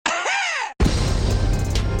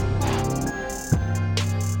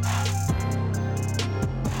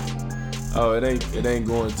Oh, it ain't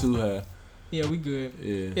going too high. Yeah, we good.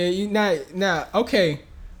 Yeah. Now, okay.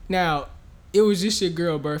 Now, it was just your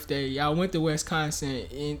girl birthday. Y'all went to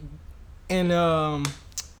Wisconsin, and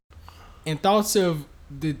thoughts of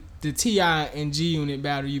the T.I. and G Unit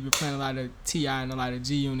battle. You've been playing a lot of T.I. and a lot of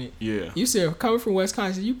G Unit. Yeah. You said coming from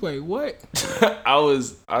Wisconsin, you play what?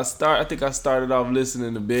 I think I started off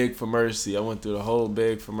listening to Beg for Mercy. I went through the whole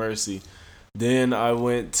Beg for Mercy. Then I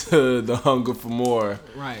went to The Hunger for More.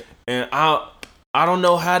 Right. And I don't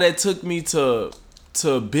know how that took me to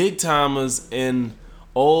big timers in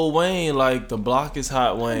Old Wayne, like The Block is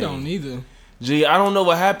Hot Wayne. I don't either. Gee, I don't know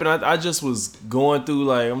what happened. I just was going through,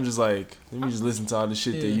 like, I'm just like, let me just listen to all the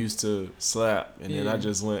shit they used to slap. And then I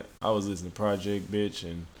was listening to Project Bitch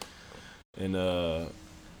and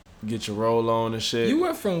Get Your Roll On and shit. You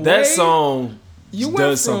went from that song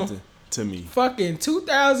does something to me. Fucking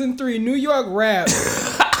 2003 New York rap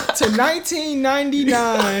to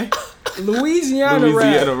 1999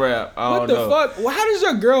 Louisiana rap. What the fuck? Well, how does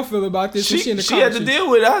your girl feel about this? She had to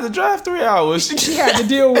deal with it. I had to drive 3 hours. She had to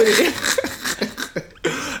deal with it.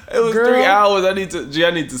 It was 3 hours. I need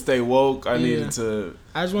to stay woke. I needed to.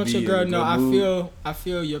 I just want your girl to know I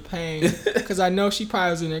feel your pain because I know she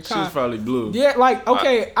probably was in her car. She was probably blue. Yeah, like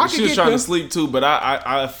okay, I could get. She was trying to sleep too, but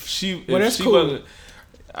she cool. wasn't.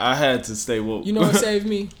 I had to stay woke. You know what saved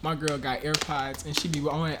me? My girl got AirPods and she be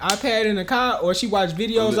on an iPad in the car or she watch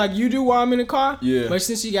videos like you do while I'm in the car. Yeah. But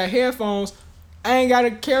since she got headphones, I ain't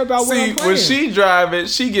gotta care about what I'm playing. When she driving,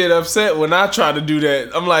 she get upset when I try to do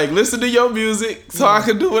that. I'm like, listen to your music so I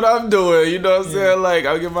can do what I'm doing. You know what I'm saying? Like,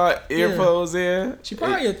 I'll get my earphones in. She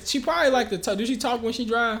probably like to talk. Do she talk when she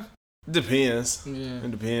drive? Depends. Yeah.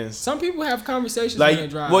 It depends. Some people have conversations like, when they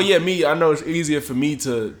drive. Well, yeah, me. I know it's easier for me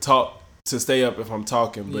to talk. To stay up if I'm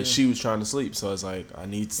talking, but she was trying to sleep, so it's like I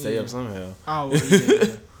need to stay up somehow. Oh,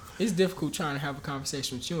 yeah. It's difficult trying to have a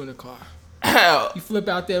conversation with you in the car. How? You flip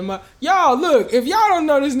out there, y'all. Look, if y'all don't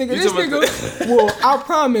know this nigga, well, I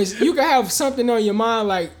promise you can have something on your mind.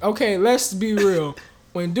 Like, okay, let's be real.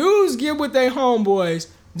 When dudes get with their homeboys,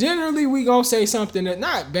 generally we gonna say something that's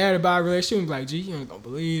not bad about a relationship. Like, gee, you ain't gonna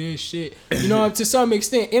believe this shit. You know, to some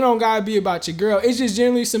extent, it don't gotta be about your girl. It's just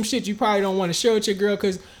generally some shit you probably don't want to share with your girl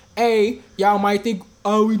because. A, y'all might think,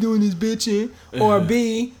 oh, we doing this bitching. Or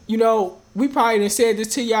B, you know, we probably done said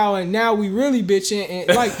this to y'all and now we really bitching. And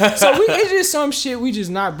like, so it's just some shit we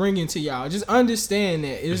just not bringing to y'all. Just understand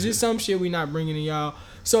that. It's just some shit we not bringing to y'all.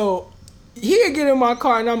 So he'll get in my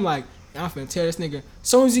car and I'm like, I'm finna tell this nigga. As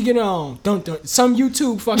soon as he get on, dun dun, some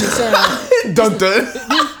YouTube fucking sound. Dun dun.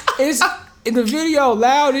 It's in the video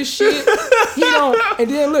loud as shit. He don't, and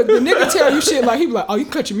then look, the nigga tell you shit like he be like, oh, you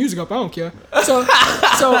can cut your music up, I don't care. So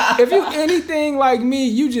if you anything like me,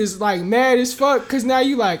 you just like mad as fuck, cause now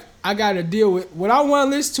you like, I gotta deal with what I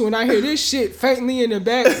want to listen to, and I hear this shit faintly in the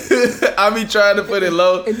back. I be trying to put it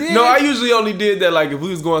low. Then, no, I usually only did that like if we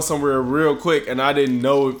was going somewhere real quick, and I didn't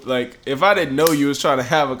know, like if I didn't know you was trying to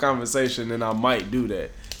have a conversation, then I might do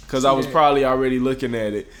that, cause I was probably already looking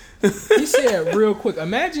at it. He said real quick,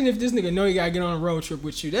 imagine if this nigga know he gotta get on a road trip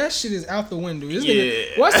with you. That shit is out the window. This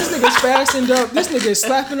nigga, watch this nigga fastened up. This nigga is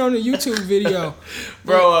slapping on the YouTube video.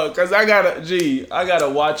 Bro, cause I got a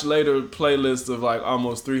watch later playlist of like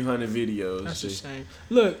almost 300 videos. That's a shame.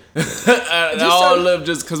 Look. I all live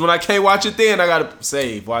just cause when I can't watch it then, I gotta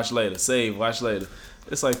save, watch later, save, watch later.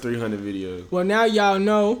 It's like 300 videos. Well, now y'all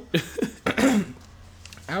know,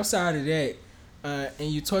 outside of that, and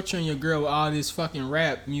you torturing your girl with all this fucking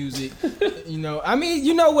rap music, you know. I mean,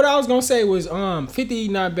 you know what I was gonna say was 50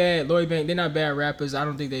 not bad, Lloyd Banks, they're not bad rappers. I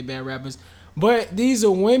don't think they bad rappers, but these are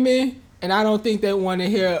women, and I don't think they want to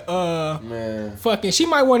hear fucking. She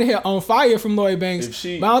might want to hear On Fire from Lloyd Banks, but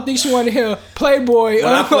I don't think she want to hear Playboy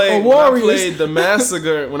or Warriors.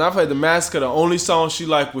 When I played the Massacre, the only song she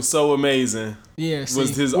liked was So Amazing. Yeah,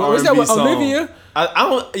 was his R&B was that with song. Olivia? I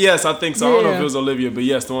don't. Yes, I think so. I don't know if it was Olivia, but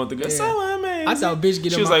yes, the one thing. Yeah. So amazing. I thought bitch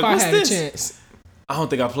get in my car had a chance. I don't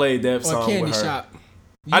think I played that song Candy with her. Shop.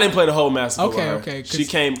 I didn't play the whole Massacre with her. Okay. She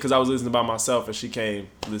came because I was listening by myself, and she came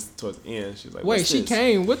listen towards the end. She was like, "Wait, she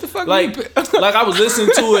came? What the fuck?" Like I was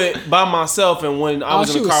listening to it by myself, and when I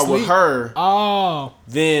was in the car with her,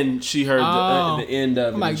 then she heard the end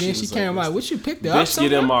of it. I'm like, then she came. Like, what you picked up? Bitch,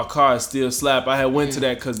 get in my car, still slap. I had went to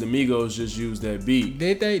that because the Migos just used that beat.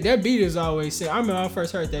 Did they? That beat is always sick. I remember when I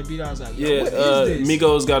first heard that beat, I was like, what is this?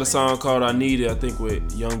 Migos got a song called "I Need It," I think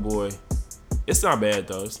with Youngboy. It's not bad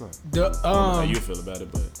though. It's not. I don't know how you feel about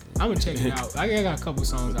it, but I'm gonna check it out. I got a couple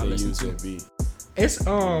songs I listen to. That beat. It's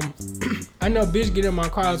I know "Bitch Get in My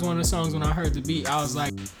Car" is one of the songs. When I heard the beat, I was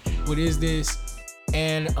like, "What is this?"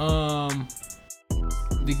 And The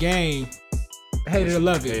Game. Hated to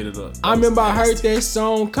Love It. Hated Love. I remember I heard that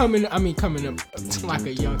song coming up like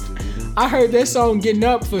a young. I heard that song getting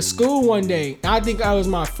up for school one day. I think I was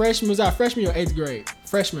my freshman. Was I freshman or 8th grade?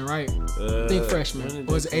 Freshman, right? I think freshman.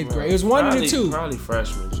 Or was it 8th grade? It was one of the two. Probably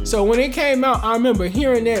freshman. G. So when it came out, I remember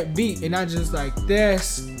hearing that beat and I just like,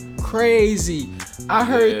 that's crazy. I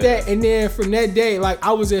heard that, and then from that day, like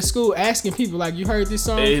I was at school asking people, like, you heard this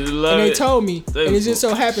song? And they told me, and it just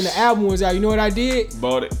so happened the album was out. You know what I did?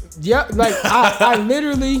 Bought it. Yep, like I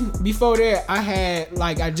literally before that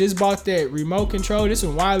I just bought that remote control. This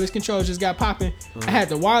one wireless control just got popping. I had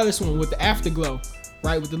the wireless one with the afterglow,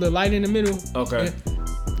 right, with the little light in the middle. Okay. And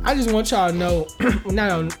I just want y'all to know,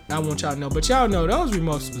 I want y'all to know, but y'all know those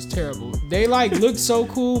remotes was terrible. They like looked so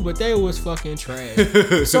cool, but they was fucking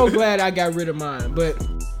trash. So glad I got rid of mine, but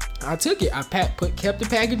I took it. I kept the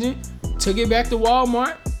packaging, took it back to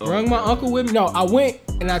Walmart, rung my uncle with me. No, I went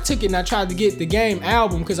and I took it and I tried to get the Game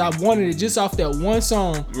album because I wanted it just off that one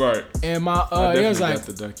song. Right. And my it was like, got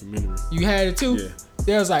the documentary. You had it too? Yeah.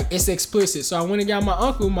 They was like, it's explicit. So I went and got my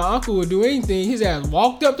uncle. My uncle would do anything. His ass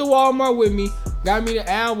walked up to Walmart with me, got me the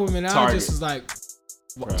album, and I just was like,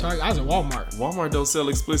 Target. I was at Walmart. Walmart don't sell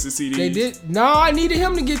explicit CDs. They did. No, I needed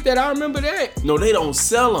him to get that. I remember that. No, they don't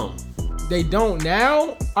sell them. They don't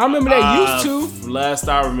now? I remember they used to. Last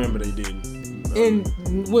I remember they didn't. And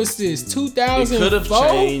what's this, 2004? It could have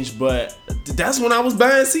changed, but that's when I was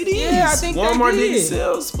buying CDs. Yeah, I think Walmart they did. didn't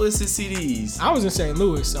sell explicit CDs. I was in St.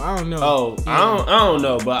 Louis, so I don't know. Oh, yeah. I don't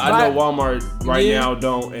know, but I know Walmart right now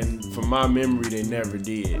don't, and from my memory, they never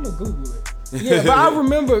did. I'm gonna Google it. Yeah, but I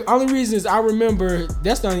remember, only reason is I remember,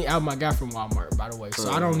 that's the only album I got from Walmart, by the way, so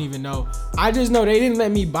I don't even know. I just know they didn't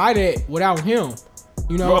let me buy that without him.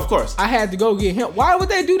 You know, well, of course. I had to go get him. Why would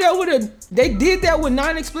they do that they did that with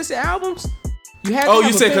non-explicit albums? You had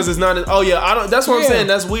you said because it's not. I don't. That's what I'm saying.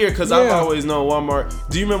 That's weird because I've always known Walmart.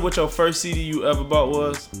 Do you remember what your first CD you ever bought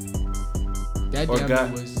was? That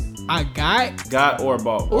damn was. I got or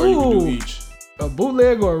bought, or you can do each. A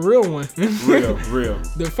bootleg or a real one? real.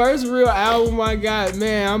 The first real album I got,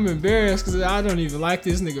 man, I'm embarrassed because I don't even like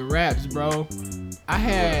this nigga raps, bro.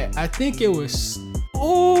 I think it was.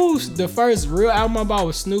 The first real album I bought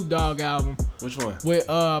was Snoop Dogg album. Which one? With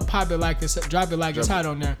Pop It Like It's Drop It Like It's Hot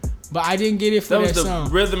on there. But I didn't get it for that song. That was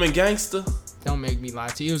the Rhythm and Gangsta? Don't make me lie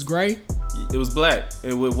to you. It was gray? It was black.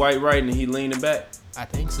 And with white writing and he leaning back. I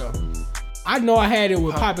think so. I know I had it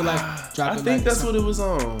with Pop It Like Drop It Like. I think that's what it was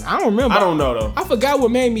on. I don't remember. I don't know though. I forgot what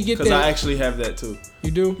made me get that. Because I actually have that too. You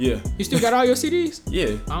do? Yeah. You still got all your CDs?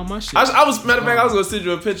 Yeah. All my shit. I was, matter of fact, I was going to send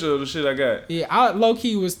you a picture of the shit I got. Yeah, I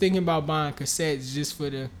low-key was thinking about buying cassettes just for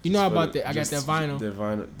the, you know about that, I got that vinyl. That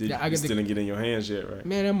vinyl. You still didn't get in your hands yet, right?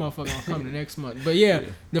 Man, that motherfucker gonna come the next month. But yeah,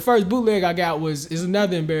 the first bootleg I got is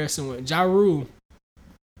another embarrassing one. Ja Rule.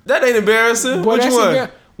 That ain't embarrassing. Which one?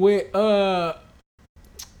 With,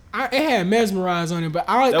 it had Mesmerize on it, but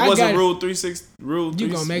that wasn't Rule 36. Rule 3,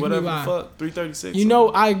 you gonna make whatever me lie. The fuck, 336. You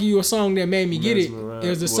know, I give you a song that made me get it. It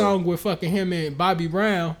was a song with fucking him and Bobby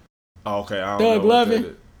Brown. Oh, okay, I don't Thug know.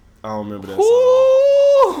 Lovin'. I don't remember that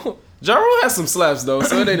song. Ja Rule has some slaps though,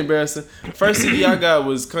 so it ain't embarrassing. First CD I got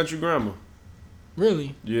was Country Grammar.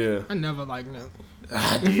 Really? Yeah. I never liked that.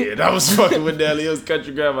 I did. I was fucking with Nelly. It was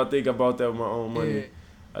Country Grammar. I think I bought that with my own money. Yeah.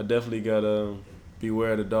 I definitely got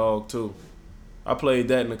Beware the Dog too. I played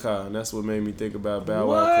that in the car, and that's what made me think about Bow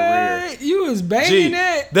Wow career. You was banging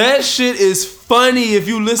that? That shit is funny if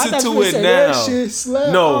you listen to it now. That shit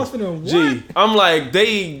slapped off in a what? I'm like,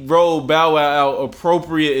 they rolled Bow Wow out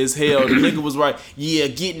appropriate as hell. The nigga was right. Yeah,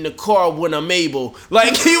 get in the car when I'm able.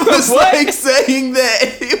 Like he was like saying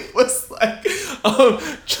that. He was like,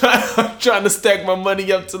 I'm trying to stack my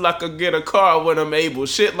money up till I could get a car when I'm able.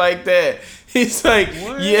 Shit like that. He's like,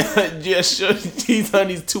 yeah, sure.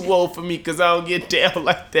 He's too old for me because I don't get down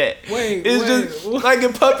like that. It's just like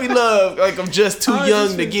in Puppy Love. Like I'm just too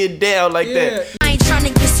young to get down like that. I ain't trying to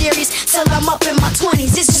get serious till I'm up in my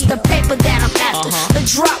 20s. It's just the paper that I'm after. The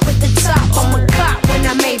drop with the top. I'm a cop when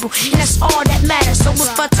I'm able. And that's all that matters. So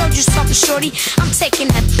if I told you something, shorty, I'm taking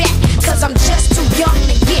that back. Because I'm just too young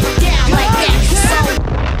to get down like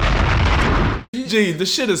that. Gee, the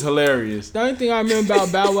shit is hilarious. The only thing I remember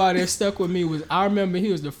about Bow Wow that stuck with me was I remember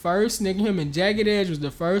he was the first nigga. Him and Jagged Edge was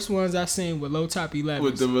the first ones I seen with low top 11s.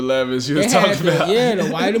 With the 11s you was talking about. Yeah, the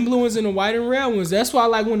white and blue ones and the white and red ones. That's why,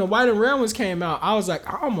 like, when the white and red ones came out, I was like,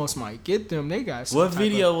 I almost might get them. They got some. What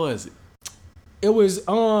video was it? It was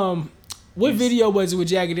What video was it with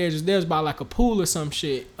Jagged Edge? There was by like a pool or some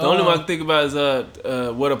shit. The only one I think about is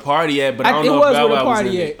what a party at, but I don't know if Bow Wow was party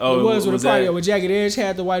in at. it. Oh, it was with a party at. Where Jagged Edge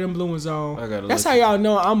had the white and blue ones on. That's how y'all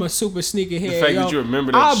know I'm a super sneakerhead. The fact that you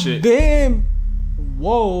remember that shit. I've been,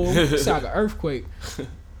 whoa, it's like an earthquake.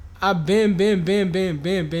 I've been doing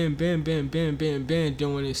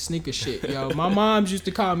this sneaker shit, yo. My moms used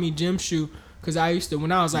to call me Gym Shoe because I used to,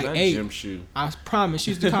 when I was like 8. Gym Shoe. I promise,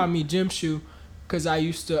 she used to call me Gym Shoe because I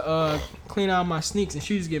used to clean out my sneaks, and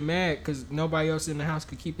she used to get mad because nobody else in the house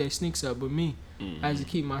could keep their sneaks up but me. I had to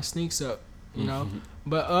keep my sneaks up, you know.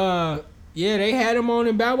 But yeah, they had them on,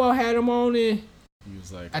 and Bow Wow had them on, and He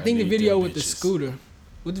was like, I think the video with the scooter.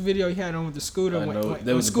 What the video he had on with the scooter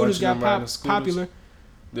when scooters got popular.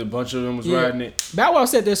 The bunch of them was riding it. Bow Wow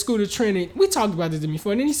said that scooter trending. We talked about this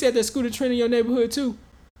before, and then he said that scooter trend in your neighborhood too.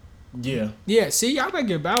 Yeah. Yeah. See, y'all better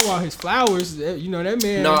give Bow Wow his flowers. You know that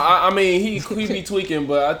man. No, I mean he be tweaking,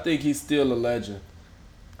 but I think he's still a legend.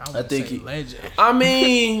 I think he legend. I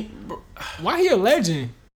mean, why he a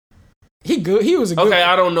legend? He good. He was a good. Okay,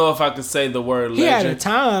 I don't know if I could say the word legend. He had a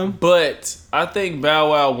time, but I think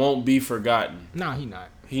Bow Wow won't be forgotten. No, he not.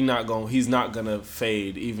 He's not gonna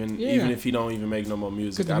fade, even if he don't even make no more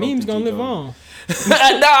music. Because the meme's gonna live on. No,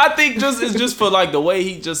 I think it's just for like the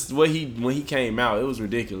way when he came out, it was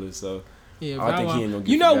ridiculous. So yeah, I think he ain't gonna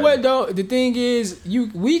get You know forgotten. what though? The thing is,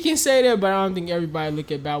 we can say that, but I don't think everybody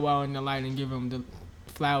look at Bow Wow in the light and give him the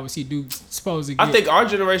flowers he do supposed to get. I think our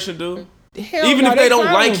generation do. Hell Even no, if they don't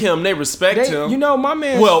found like him, they respect him. You know, my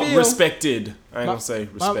man. Respected. I ain't gonna say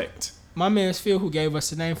respect. My man's Phil, who gave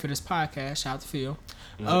us the name for this podcast, shout out to Phil.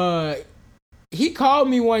 He called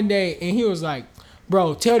me one day and he was like,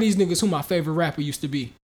 "Bro, tell these niggas who my favorite rapper used to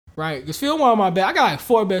be." Right? Because Phil one of my best. I got like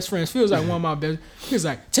 4 best friends. Phil's like one of my best. He was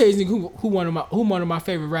like, "Tell these niggas who one of my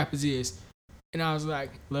favorite rappers is." And I was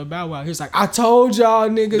like, Lil Bow Wow. He was like, "I told y'all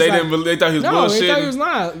niggas." They thought he was bullshitting. They thought he was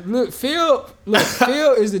lying. Look, Phil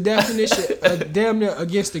is the definition of damn near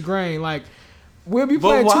against the grain. Like, we'll be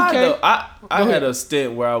playing 2K. Though? I had a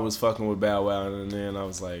stint where I was fucking with Bow Wow, and then I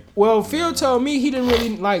was like, well, Phil told me he didn't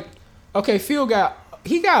really like. Okay, Phil got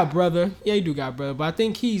a brother. Yeah, he do got a brother, but I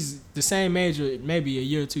think he's the same age or maybe a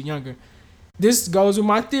year or 2 younger. This goes with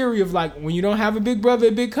my theory of like when you don't have a big brother,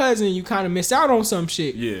 a big cousin, you kind of miss out on some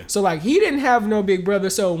shit. Yeah. So like he didn't have no big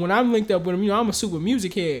brother. So when I'm linked up with him, you know, I'm a super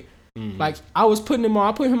music head. Mm-hmm. Like I put him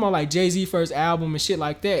on like Jay-Z first album and shit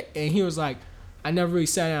like that. And he was like, I never really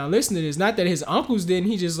sat down and listened to this. Not that his uncles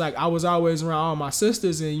didn't. He just like I was always around all my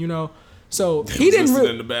sisters and you know. So he didn't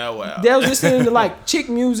really. To Bow Wow. They was listening to like chick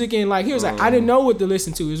music and like he was like I didn't know what to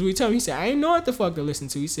listen to. As we tell him, he said I didn't know what the fuck to listen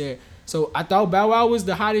to. He said. So I thought Bow Wow was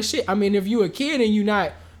the hottest shit. I mean, if you a kid and you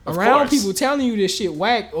not around people telling you this shit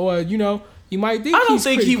whack, or you know, you might think. I don't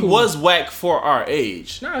think he was whack for our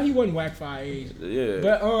age. No, he wasn't whack for our age. Yeah,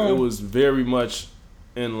 but it was very much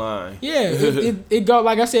in line. Yeah, it go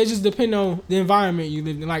like I said, it just depend on the environment you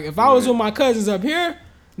live in. Like if I was with my cousins up here,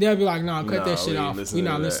 they'll be like, "Nah, cut that shit off. We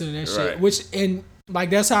not listening to that shit." Which and like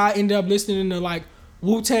that's how I ended up listening to like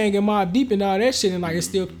Wu-Tang and Mobb Deep and all that shit, and like it's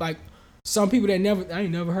still like. Some people that I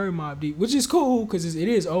ain't never heard Mobb Deep, which is cool because it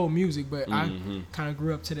is old music, but I kind of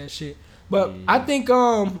grew up to that shit. But I think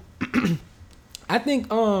Bow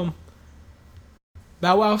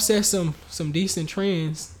Wow said some decent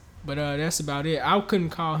trends, but that's about it. I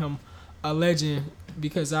couldn't call him a legend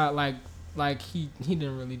because I like he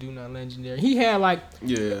didn't really do nothing legendary. He had a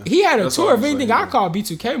tour. If anything, I call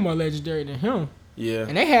B2K more legendary than him. Yeah,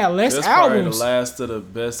 and they had less albums. The last of the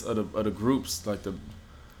best of the groups, like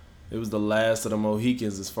It was the last of the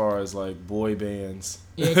Mohicans as far as like boy bands.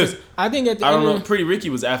 Yeah, because I think at the I don't know. Pretty Ricky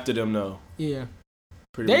was after them though. Yeah,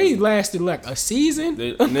 they lasted like a season.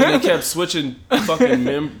 And then they kept switching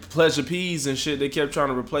fucking Pleasure P's and shit. They kept trying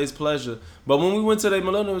to replace Pleasure. But when we went to the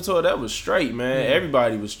Millennium Tour, that was straight, man. Yeah.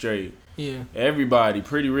 Everybody was straight. Yeah, everybody.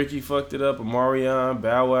 Pretty Ricky fucked it up. Omarion,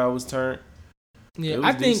 Bow Wow was turned. Yeah,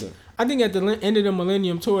 I think at the end of the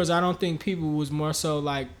Millennium Tours, I don't think people was more so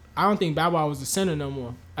like. I don't think Bow Wow was the center no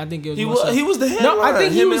more. I think it was he was the head. No, I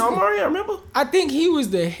think he was and Omarion, remember? I think he was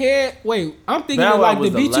the head. Wait, I'm thinking of like the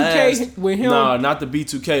B2K with him. No, not the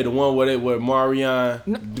B2K. The one where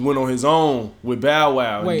Omarion went on his own with Bow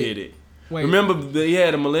Wow and did it. Wait, remember they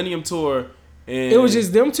had a Millennium Tour and it was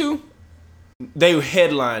just them two. They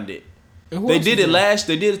headlined it. They did it last.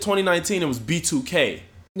 They did it 2019. It was B2K.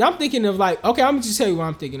 I'm thinking of like I'm gonna just tell you what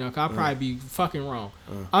I'm thinking of. I'll probably be fucking wrong.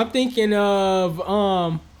 I'm thinking of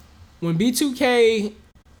when B2K.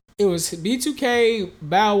 It was B2K,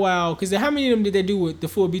 Bow Wow, because how many of them did they do with the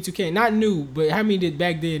full B2K? Not new, but how many did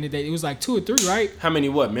back then? It was like 2 or 3, right? How many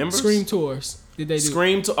members? Scream tours did they do?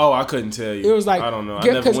 Scream tour? Oh, I couldn't tell you. It was like I don't know. I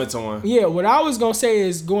never went to one. Yeah, what I was gonna say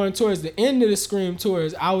is going towards the end of the Scream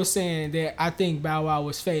tours. I was saying that I think Bow Wow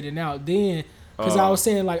was fading out then, because I was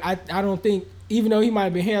saying like I don't think even though he might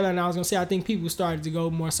have been headlining, I was gonna say I think people started to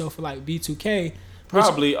go more so for like B2K.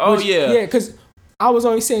 Probably. Yeah, because I was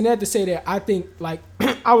only saying that to say that I think like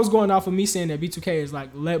I was going off of me saying that B2K is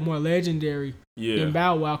like more legendary than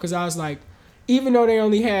Bow Wow, because I was like, even though they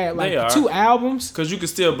only had like 2 albums, because you can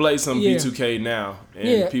still play some B2K now,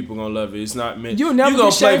 and people gonna love it. It's not meant. You'll never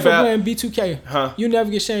get shamed for playing B2K. Huh? You never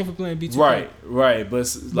get shamed for playing B2K. Right.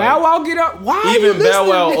 But like, Bow Wow get up. Why even you Bow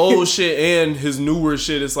Wow listening? old shit and his newer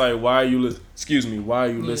shit, it's like, why are you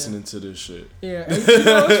listening to this shit? Yeah,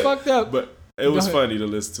 it's fucked up. But it was funny to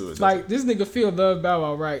listen to it. Like, this nigga Phil love Bow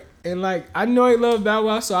Wow, right? And like, I know he love Bow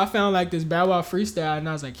Wow, so I found like this Bow Wow freestyle, and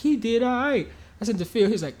I was like, he did alright. I said to Phil,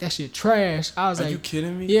 he was like, that shit trash. I was like, are you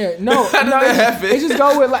kidding me? Yeah, no, it just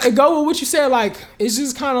go with what you said. Like, it's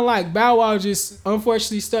just kind of like Bow Wow just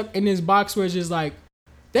unfortunately stuck in this box where it's just like,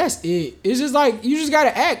 that's it. It's just like, you just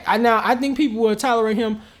gotta act. I think people will tolerate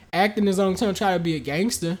him acting his own tongue, try to be a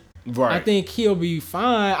gangster. Right. I think he'll be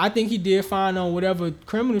fine. I think he did fine on whatever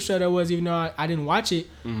criminal show that was, even though I didn't watch it.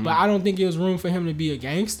 Mm-hmm. But I don't think there was room for him to be a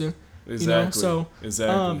gangster. Exactly. You know? So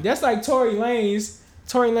exactly. That's like Tory Lanez.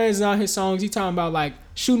 Tory Lanez is on his songs. He talking about like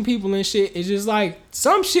shooting people and shit. It's just like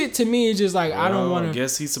some shit to me. It's just like I don't want to. I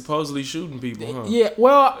guess he's supposedly shooting people, huh? Yeah.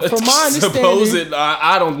 Well, from my understanding,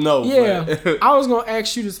 I don't know. Yeah. I was gonna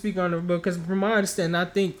ask you to speak on it because from my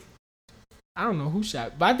understanding, I don't know who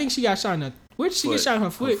shot, but I think she got shot in the. Where did she get shot in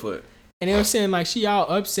her foot? And they were saying like she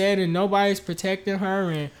all upset and nobody's protecting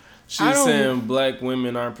her, and she's saying black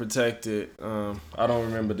women aren't protected. I don't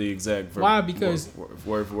remember the exact verse. Why? Because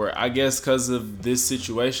word for word. I guess because of this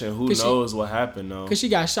situation. Who knows what happened though? Because she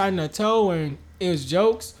got shot in her toe and it was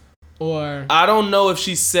jokes, or I don't know if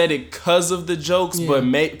she said it because of the jokes, but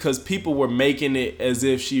because people were making it as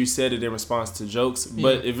if she said it in response to jokes.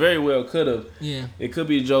 But it very well could have. Yeah, it could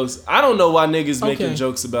be jokes. I don't know why niggas making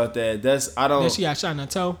jokes about that. That she got shot in her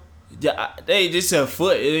toe. Yeah, they just said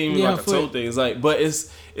foot. It ain't even like a toe thing. It's like, but it's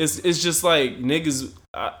just like niggas.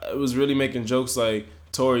 I was really making jokes like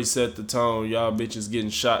Tory set the tone. Y'all bitches getting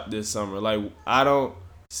shot this summer. Like I don't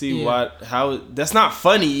see how that's not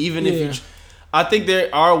funny. Even if you, I think there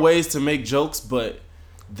are ways to make jokes, but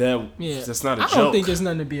that's not a joke. I don't think there's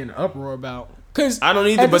nothing to be in an uproar about. Cause I don't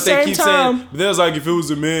either, but they keep saying there's like if it was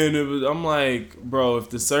a man, I'm like, bro, if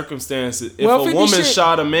the circumstances, if a woman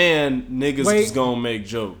shot a man, niggas is gonna make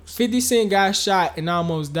jokes. 50 Cent got shot and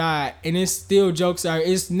almost died, and it's still jokes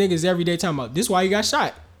it's niggas every day talking about this why he got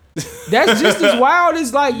shot. That's just as wild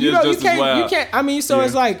as like you can't. I mean, so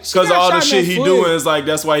it's like because all the shit he doing is like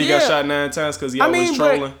that's why he got shot 9 times because he always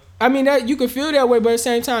trolling. I mean that you can feel that way, but at the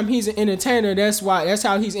same time, he's an entertainer. That's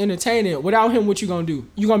how he's entertaining. Without him, what you gonna do?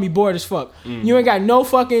 You gonna be bored as fuck. You ain't got no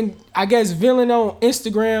fucking, I guess, villain on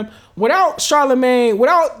Instagram. Without Charlemagne,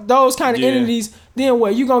 without those kind of entities, then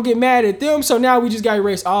what? You gonna get mad at them? So now we just gotta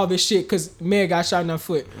erase all this shit because Meg got shot in her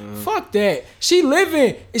foot. Fuck that. She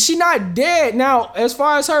living. She not dead. Now, as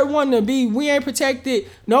far as her wanting to be, we ain't protected.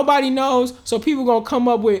 Nobody knows. So people gonna come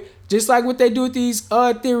up with, just like what they do with these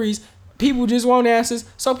theories, people just want answers.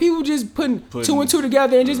 So people just putting 2 and 2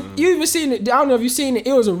 together and just you even seen it. I don't know if you seen it.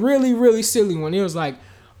 It was a really, really silly one. It was like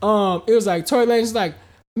Tory Lanez like,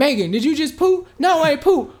 Megan, did you just poo? No, I ain't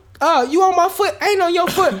poo. You on my foot? I ain't on your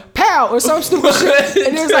foot. Pow, or some stupid shit.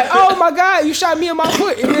 And it was like, oh my God, you shot me on my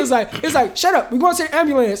foot. And it's like, shut up. We going to the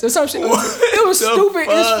ambulance or some shit. It was stupid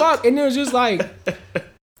as fuck. And it was just like,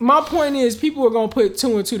 my point is, people are gonna put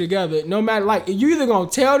 2 and 2 together. No matter, like, you either gonna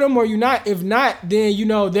tell them or you not. If not, then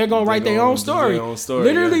they're gonna write their own story.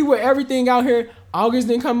 Literally, with everything out here, August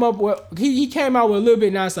didn't come up with. He came out with a little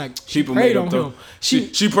bit. Now it's like she preyed on him.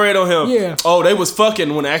 She preyed on him. Yeah. Oh, they was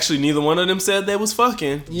fucking when actually neither one of them said they was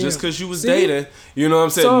fucking. Yeah. Just because you was dating, you know what I'm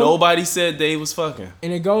saying? So, nobody said they was fucking.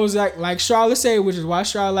 And it goes like Charlotte said, which is why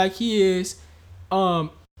Charlotte like he is.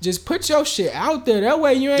 Just put your shit out there. That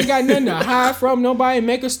way you ain't got nothing to hide from. Nobody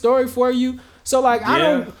make a story for you. So like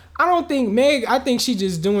I don't think Meg. I think she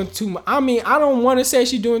just doing too much. I mean, I don't want to say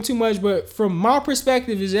she doing too much, but from my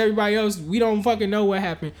perspective, as everybody else, we don't fucking know what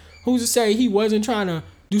happened. Who's to say he wasn't trying to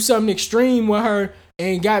do something extreme with her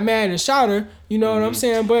and got mad and shot her? You know what I'm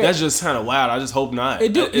saying? But that's just kind of wild. I just hope not.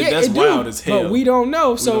 That's wild as hell. But we don't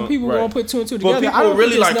know. So people gonna put 2 and 2 together. But people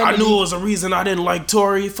really like, I knew it was a reason I didn't like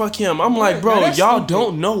Tory. Fuck him. I'm like, bro, y'all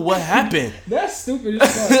don't know what happened. That's stupid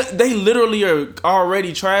as fuck. They literally are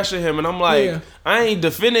already trashing him, and I'm like, I ain't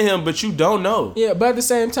defending him, but you don't know. Yeah, but at the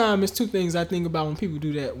same time, it's 2 things I think about when people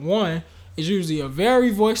do that. One is usually a very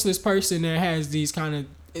voiceless person that has these kind of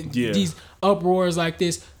these uproars like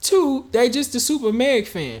this. 2, they just a super Meg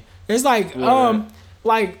fan. It's like,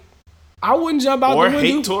 like I wouldn't jump out the window. Or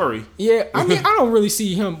hate Tory. Yeah, I mean, I don't really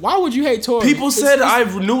see him. Why would you hate Tory? People said I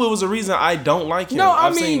knew it was a reason I don't like him. No,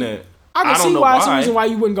 I've seen that. I can see why it's a reason why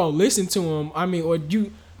you wouldn't go listen to him. I mean, or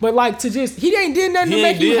you, but like to just he ain't did nothing to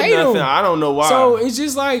make you hate him. I don't know why. So it's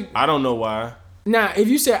just like I don't know why. Now, if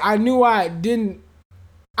you said I knew I didn't,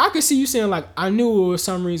 I could see you saying like I knew it was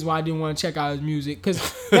some reason why I didn't want to check out his music, because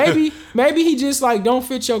maybe he just like don't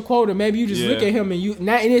fit your quota. Maybe you just look at him and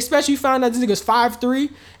and especially you found out this nigga's 5'3"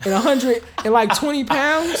 and 120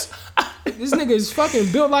 pounds. This nigga is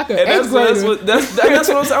fucking built like an eighth grader. That's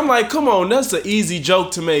what I'm saying. I'm like, come on, that's an easy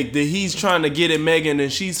joke to make. That he's trying to get at Megan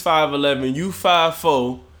and she's 5'11", you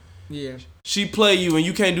 5'4". Yeah. She play you and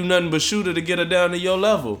you can't do nothing but shoot her to get her down to your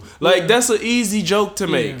level. Like that's an easy joke to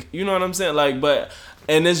make. Yeah. You know what I'm saying? Like,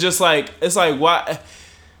 and it's just like, why?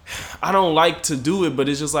 I don't like to do it, but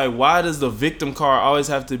it's just like, why does the victim card always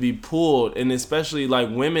have to be pulled? And especially like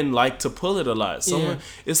women like to pull it a lot.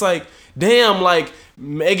 It's like, damn, like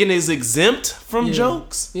Megan is exempt from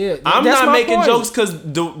jokes. Yeah, I'm not making jokes because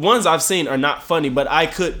the ones I've seen are not funny. But I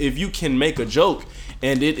could, if you can make a joke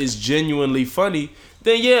and it is genuinely funny,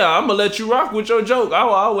 then I'm gonna let you rock with your joke. I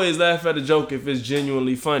will always laugh at a joke if it's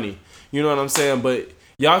genuinely funny. You know what I'm saying? But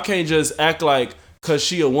y'all can't just act like cause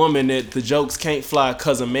she a woman that the jokes can't fly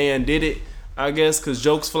cause a man did it. I guess cause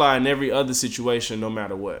jokes fly in every other situation, no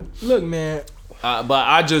matter what. Look, man. But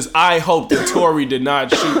I hope that Tory did not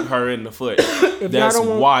shoot her in the foot. That's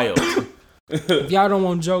wild. If y'all don't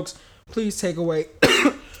want jokes, please take away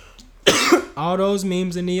all those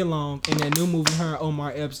memes in Nia Long and that new movie her and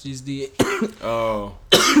Omar Epps just did. Oh.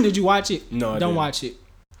 Did you watch it? No, I don't didn't. Watch it.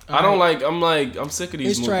 I'm sick of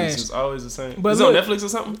these movies. Trash. It's always the same. But it's on Netflix or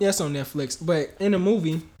something? Yeah, it's on Netflix. But in the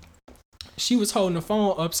movie, she was holding the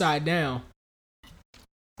phone upside down.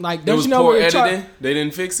 Like, don't you know poor editing? They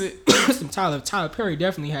didn't fix it? Tyler Perry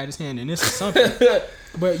definitely had his hand in this or something.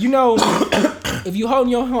 But you know, if you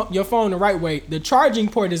holding your phone the right way, the charging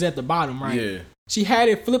port is at the bottom, right? Yeah. She had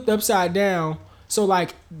it flipped upside down. So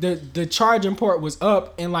like the charging port was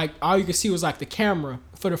up and like all you could see was like the camera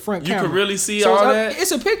for the front camera. You could really see all that?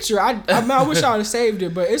 It's a picture. I wish I would have saved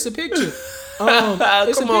it, but it's a picture. It's Come a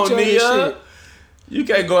picture on, of this Nia. shit. You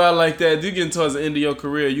can't go out like that. You're getting towards the end of your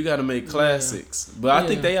career. You got to make classics. Yeah. But I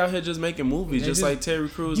think they out here just making movies, just like Terry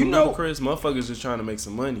Crews and Ludacris. Motherfuckers just trying to make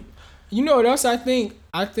some money. You know what else I think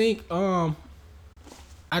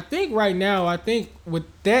right now, with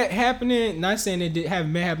that happening, not saying it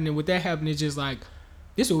haven't been happening, with that happening, it's just like,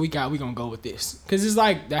 this is what we got, we gonna go with this. Cause it's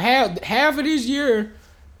like the half of this year,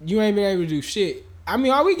 you ain't been able to do shit. I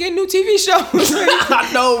mean, are we getting new TV shows?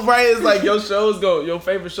 I know, right? It's like your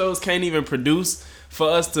favorite shows can't even produce for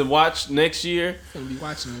us to watch next year. Gonna be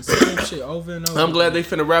watching the same shit over and over. I'm glad they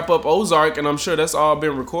finna wrap up Ozark, and I'm sure that's all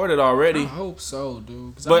been recorded already. I hope so,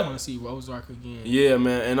 dude, because I want to see Ozark again. Yeah,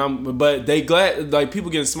 man, but they glad, like, people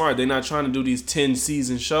getting smart. They not trying to do these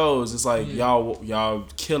 10-season shows. It's like y'all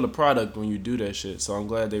kill the product when you do that shit. So I'm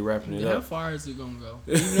glad they wrapping it up. How far is it gonna go?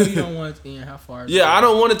 You know you don't want it to end. How far? I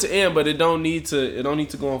don't want it to end, but it don't need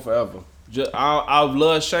to go on forever. I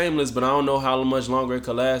love Shameless, but I don't know how much longer it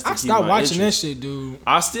could last. I stopped watching that shit, dude.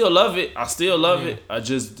 I still love it. I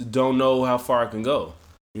just don't know how far it can go.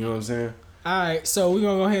 You know what I'm saying? All right, so we're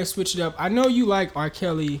gonna go ahead and switch it up. I know you like R.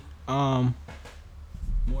 Kelly more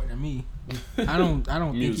than me. I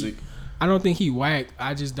don't music. I don't think he whack.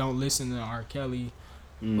 I just don't listen to R. Kelly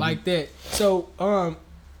like that. So,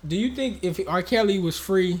 do you think if R. Kelly was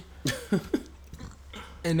free?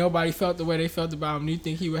 And nobody felt the way they felt about him, do you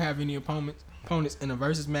think he would have any opponents in a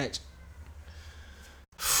versus match?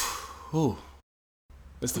 Ooh.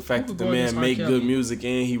 It's the fact that the man make good music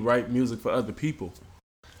and he write music for other people.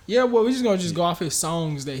 Yeah, well, we're just gonna go off his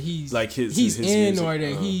songs that he's like he's in music, or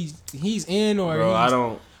that he's in or bro, I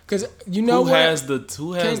don't. Because you know who has the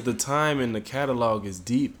time and the catalog is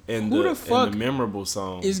deep and the memorable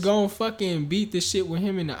songs is gonna fucking beat the shit with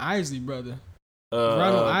him and the Isley brother.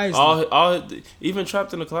 Ronald Isley. All even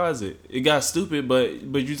Trapped in the Closet. It got stupid, but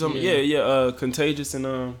you told me, Contagious and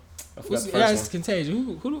I forgot the first one. It's Contagious.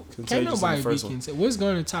 Who can't nobody beat Contagious? What's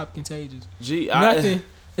going to top Contagious? Nothing.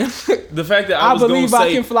 The fact that I was going to say,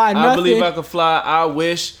 I can fly. Nothing. I believe I can fly. I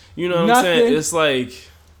wish. You know what I'm saying? It's like,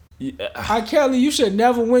 R. Kelly, you should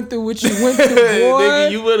never went through what you went through, boy.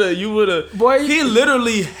 Nigga, you woulda. Boy, he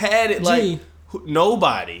literally had it like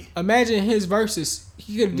nobody. Imagine his verses.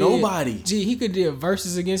 He could nobody. He could do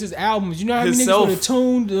verses against his albums. You know how many niggas would have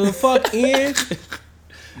tuned the fuck in?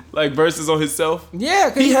 Like verses on himself? Yeah,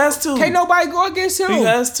 cause he has to. Can't nobody go against him. He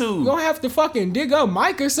has to. You gonna have to fucking dig up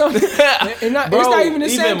Mike or something. Bro, it's not even the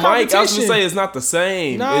same competition. Mike, I was gonna say it's not the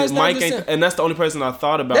same. No, it's Mike not the same. And that's the only person I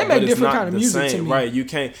thought about. They make but different it's not kind of the music same. to me. Right? You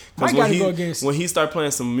can't. Mike gotta go against. When he start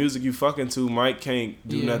playing some music you fucking to, Mike can't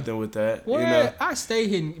do nothing with that. Well, you know? I stay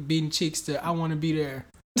hitting beating chicks to I Want to Be There.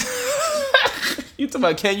 You talking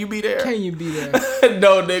about Can You Be There? Can You Be There?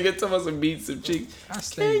 No, nigga. Talking about some beats, some cheeks.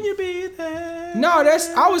 Can You be there? No,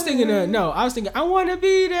 I was thinking I wanna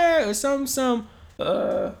be there or some.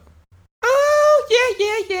 Oh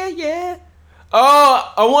yeah.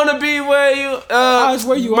 Oh, I wanna be where you. It's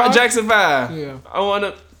where you are. Jackson 5. Yeah. I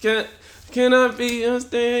wanna. Can I be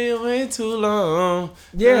stay away too long?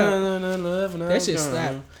 Yeah. That shit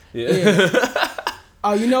slap. Yeah.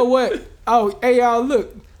 Oh, you know what? Oh, hey y'all,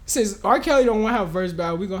 look. Since R. Kelly don't want to have a verse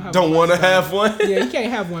battle, we gonna have. Don't want to have one. Yeah, he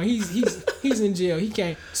can't have one. He's in jail. He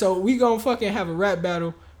can't. So we gonna fucking have a rap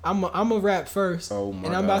battle. I'm a rap first. Oh my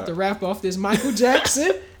And I'm God. about to rap off this Michael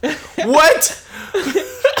Jackson. What?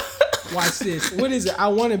 Watch this. What is it? I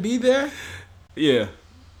wanna be there. Yeah.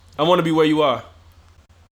 I wanna be where you are.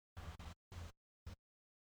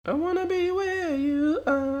 I wanna be where you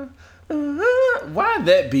are. Why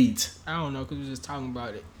that beat? I don't know, cause we was just talking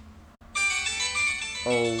about it.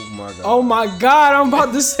 Oh my God. Oh my God, I'm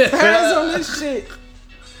about to spaz on this shit.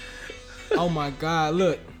 Oh my God,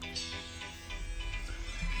 look.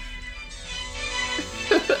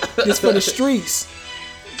 This for the streets.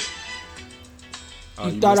 Oh,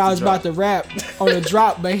 you thought I was about to rap on the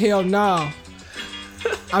drop, but hell no.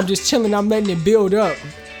 I'm just chilling, I'm letting it build up.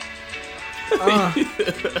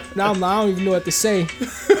 Now I don't even know what to say.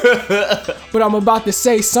 But I'm about to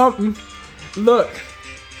say something. Look.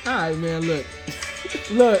 Alright, man, look.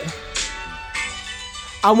 Look.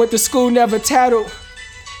 I went to school, never tattled.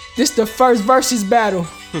 This the first versus battle.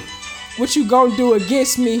 What you gonna do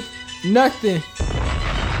against me? Nothing.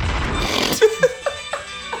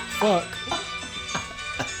 Fuck.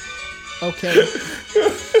 Okay.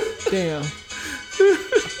 Damn.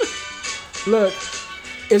 Look.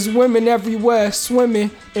 It's women everywhere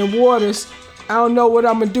swimming in waters. I don't know what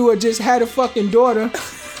I'ma do. I just had a fucking daughter.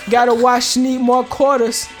 Gotta watch, need more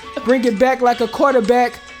quarters. Bring it back like a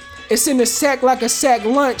quarterback. It's in the sack like a sack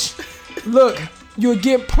lunch. Look, you'll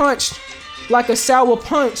get punched like a sour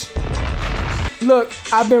punch. Look,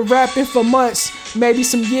 I've been rapping for months, maybe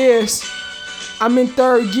some years. I'm in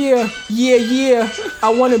third gear, yeah. I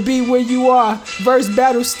wanna be where you are. Verse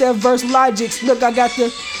battle, step, verse logics. Look, I got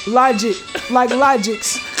the logic, like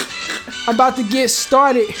logics. I'm about to get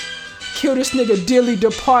started. Kill this nigga dearly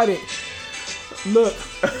departed. Look.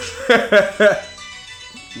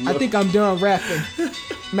 I think I'm done rapping.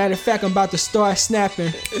 Matter of fact, I'm about to start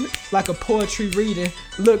snapping like a poetry reading.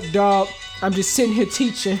 Look, dog, I'm just sitting here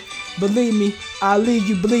teaching. Believe me, I'll leave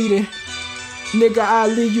you bleeding. Nigga, I'll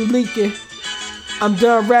leave you leaking. I'm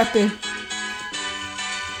done rapping.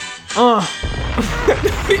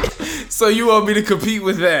 So you want me to compete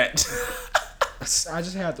with that? I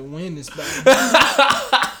just had to win this battle.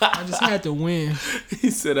 I just had to win. He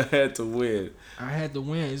said I had to win. I had to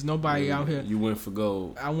win. There's nobody out here. You went for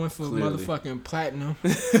gold. I went for clearly. motherfucking platinum.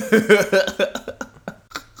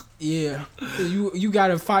 Yeah. You got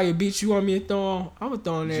a fire beat you want me to throw on? I'm gonna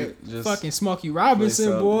throw on that Just fucking Smokie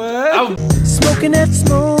Robinson, boy. Smoking that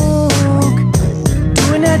smoke,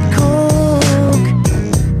 doing that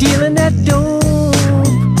coke, dealing that dope,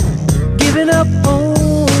 giving up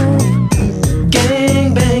hope,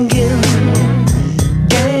 gang banging.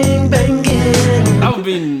 I've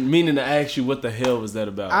been meaning to ask you what the hell was that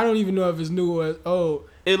about. I don't even know if it's new or old.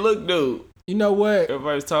 It looked new. You know what?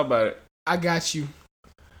 Everybody was talking about it. I got you.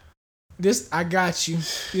 I got you.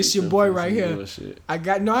 This your boy right here. Bullshit. I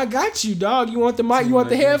got you, dog. You want the mic? You want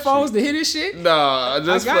the headphones to hear this shit? Nah,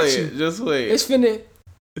 just I got play you. it. Just play it. It's finna.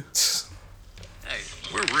 Hey,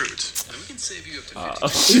 we're Roots, and we can save you up to 50%. Oh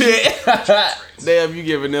shit! Damn, you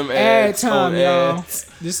giving them Ad ads time, on y'all. ads.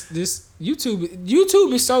 This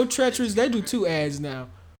YouTube is so treacherous. They do 2 ads now.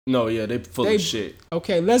 No, yeah, they full of shit.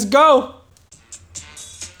 Okay, let's go.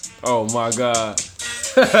 Oh my God.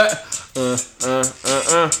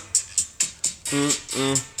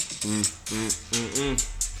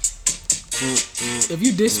 If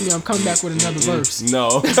you diss me, I'm coming back with another verse.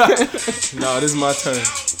 No. No, this is my turn.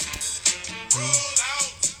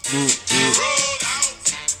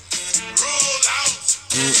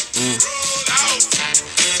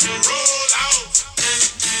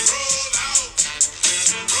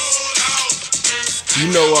 You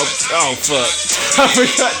know what? Oh fuck! I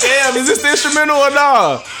forgot. Damn, is this the instrumental or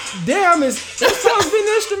nah? Damn, that song's been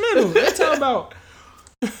instrumental. They talking about.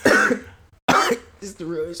 It's the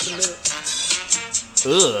real instrumental.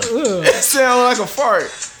 Ugh. That sound like a fart.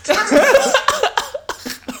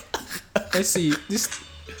 Let's see. This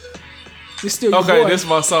still your Okay, boy. this is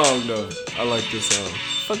my song though. I like this song.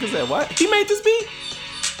 Fuck is that? What? He made this beat?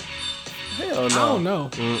 Hell no. I don't know.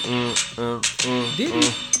 Did he?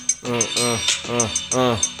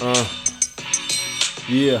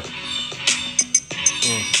 Yeah.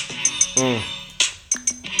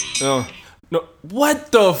 No,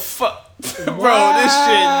 what the fuck, bro? This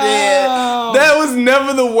shit dead. That was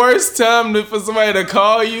never the worst time for somebody to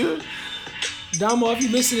call you. Damo, if you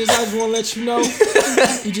listen to this, I just want to let you know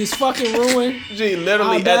you just fucking ruined. G,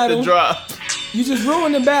 literally at the drop. You just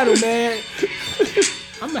ruined the battle, man.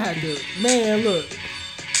 I'm gonna have to, man. Look.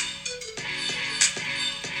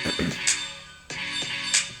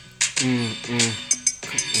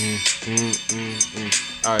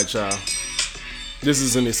 All right, y'all. This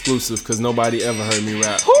is an exclusive because nobody ever heard me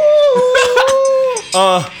rap.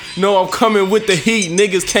 No, I'm coming with the heat.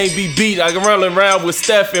 Niggas can't be beat. I can run around with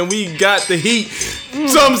Steph and we got the heat.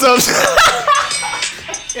 Thumbs up.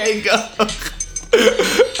 Can't go.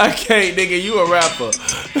 I can't, nigga. You a rapper.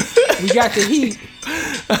 We got the heat.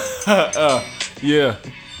 Yeah.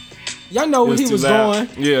 Y'all know where he was going.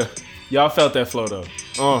 Yeah. Y'all felt that flow though.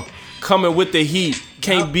 Coming with the heat.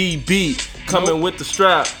 Can't be beat. Coming with the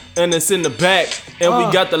strap. And it's in the back, and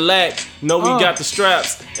we got the lack. No, we got the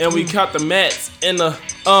straps, and we got the mats, and the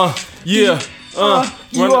You a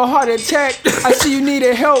heart attack. I see you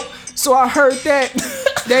needed help, so I heard that.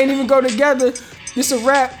 They ain't even go together. This a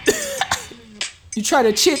rap. You try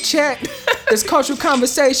to chit chat. It's cultural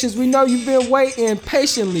conversations. We know you've been waiting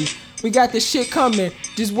patiently. We got this shit coming.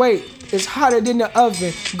 Just wait. It's hotter than the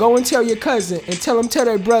oven. Go and tell your cousin, and tell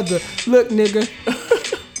their brother. Look, nigga,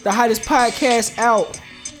 the hottest podcast out.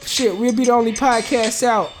 Shit, we'll be the only podcast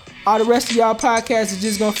out. All the rest of y'all podcasts is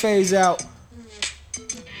just gonna phase out.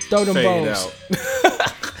 Throw them bones.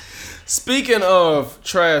 Speaking of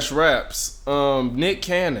trash raps, Nick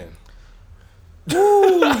Cannon.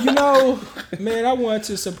 Ooh, you know, man, I want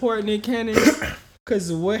to support Nick Cannon because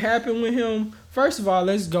of what happened with him. First of all,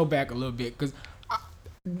 let's go back a little bit because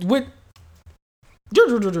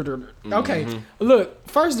okay, look.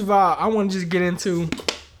 First of all, I want to just get into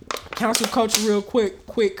cancel culture real quick.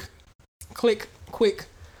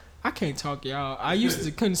 I can't talk, y'all. I used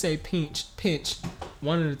to couldn't say pinch,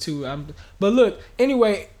 one of the two. But look,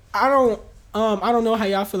 anyway, I don't know how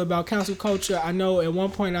y'all feel about cancel culture. I know at one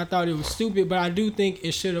point I thought it was stupid, but I do think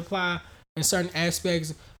it should apply in certain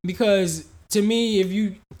aspects because to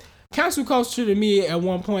me, cancel culture to me at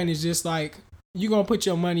one point is just like you gonna put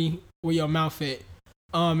your money where your mouth at.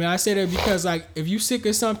 And I say that because like if you sick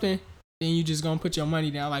of something, then you just gonna put your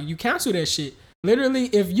money down. Like you cancel that shit. Literally,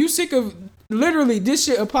 if you sick of this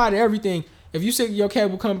shit apply to everything. If you sick of your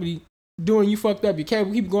cable company doing you fucked up, your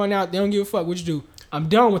cable keep going out, they don't give a fuck what you do. I'm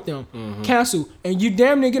done with them. Cancel. And you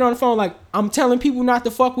damn near get on the phone like, I'm telling people not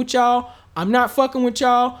to fuck with y'all. I'm not fucking with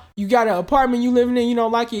y'all. You got an apartment you living in, you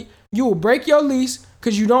don't like it. You will break your lease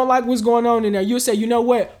because you don't like what's going on in there. You'll say, you know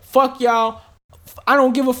what? Fuck y'all. I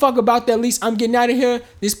don't give a fuck about that lease. I'm getting out of here.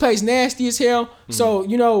 This place nasty as hell.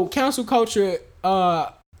 So, cancel culture,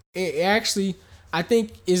 it actually, I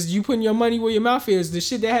think, is you putting your money where your mouth is. The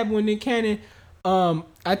shit that happened with Nick Cannon,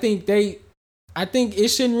 I think it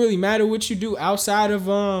shouldn't really matter what you do outside of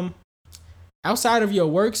your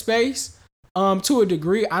workspace. To a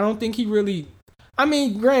degree, I don't think he really. I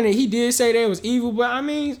mean, granted, he did say that it was evil, but I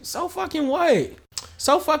mean, so fucking what?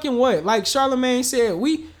 Like Charlamagne said,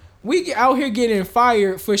 we get out here getting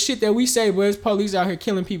fired for shit that we say, but it's police out here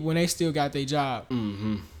killing people and they still got their job.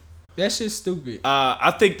 That shit's stupid.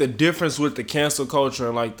 I think the difference with the cancel culture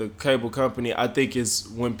and like the cable company, I think is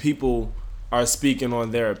when people are speaking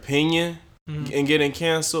on their opinion and getting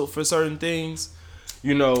canceled for certain things.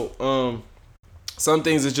 Some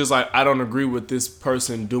things it's just like, I don't agree with this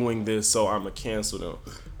person doing this, so I'm gonna cancel them.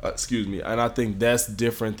 Excuse me. And I think that's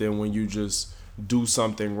different than when you just do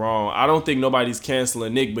something wrong. I don't think nobody's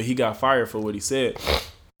canceling Nick, but he got fired for what he said.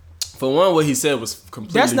 For one, what he said was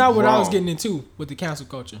completely That's not what wrong. I was getting into with the cancel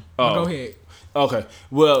culture. Go ahead. Okay.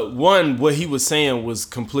 Well, one, what he was saying was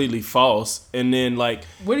completely false. And then, like...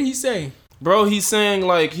 What did he say? Bro, he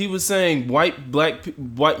was saying white,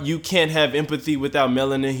 you can't have empathy without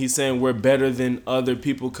melanin. He's saying we're better than other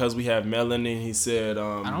people because we have melanin. He said...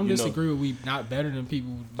 I don't disagree with we not better than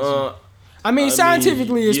people.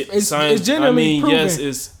 Scientifically, it's generally proven.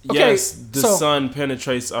 The sun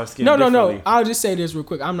penetrates our skin. No. I'll just say this real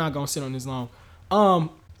quick. I'm not gonna sit on this long.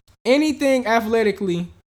 Anything athletically,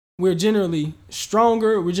 we're generally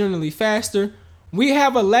stronger. We're generally faster. We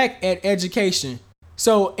have a lack at education.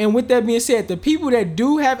 So, and with that being said, the people that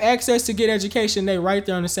do have access to get education, they right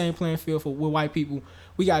there on the same playing field with white people.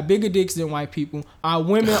 We got bigger dicks than white people. Our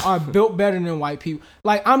women are built better than white people.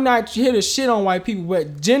 Like, I'm not here to shit on white people, but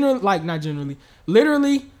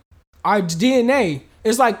literally, our DNA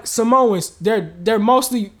is like Samoans. They're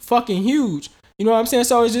mostly fucking huge. You know what I'm saying?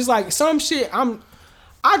 So it's just like some shit.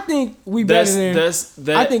 I think we better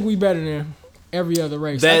than every other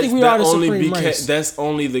race. I think we are the supreme race. That's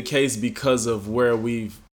only the case because of where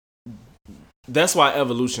we've that's why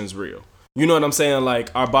evolution's real. You know what I'm saying? Like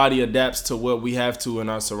our body adapts to what we have to in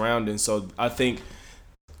our surroundings. So I think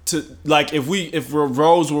if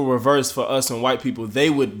roles were reversed for us and white people, they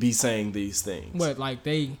would be saying these things. What, like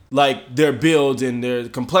their build and their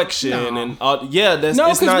complexion and that's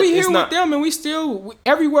no, because we here with them and we still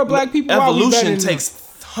everywhere black people evolution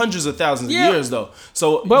takes hundreds of thousands of years though.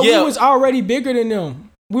 So but we was already bigger than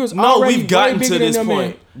them. We've gotten to this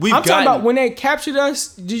point. I'm talking about when they captured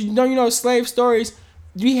us. You know slave stories.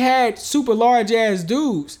 We had super large ass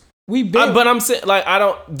dudes. But I'm saying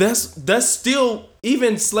that's still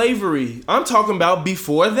even slavery. I'm talking about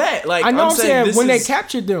before that. Like I know I'm saying when they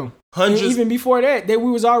captured them. Hundreds, even before that, we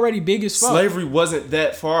was already big as fuck. Slavery wasn't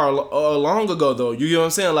that far long ago though. You know what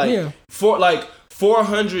I'm saying? Like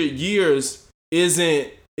 400 years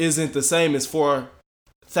isn't the same as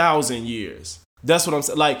 4,000 years. That's what I'm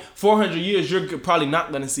saying. Like 400 years, you're probably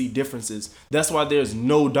not gonna see differences. That's why there's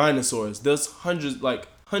no dinosaurs. There's hundreds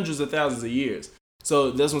of thousands of years. So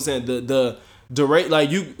that's what I'm saying. The rate,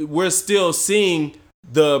 we're still seeing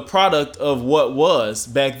the product of what was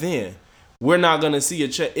back then. We're not gonna see a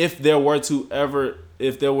change if there were to ever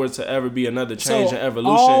be another change in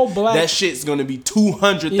evolution. That shit's gonna be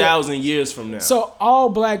 200,000 years from now. So all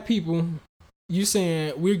black people, you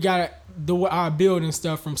saying we got our building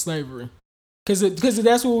stuff from slavery? Because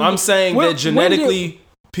that's what I'm saying. That genetically,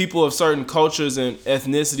 people of certain cultures and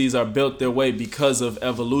ethnicities are built their way because of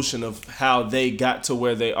evolution of how they got to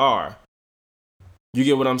where they are. You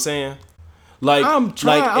get what I'm saying?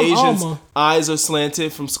 Asians' eyes are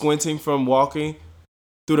slanted from squinting from walking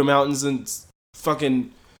through the mountains and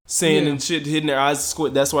fucking sand and shit hitting their eyes.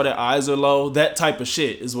 Squint. That's why their eyes are low. That type of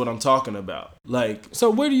shit is what I'm talking about.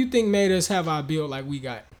 So what do you think made us have our build like we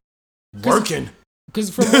got? Working.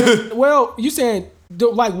 Because you saying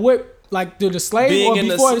the slave being or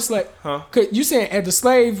before the slave? Huh? You saying at the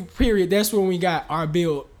slave period, that's when we got our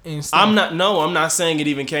build and stuff. I'm not saying it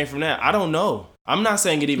even came from that. I don't know. I'm not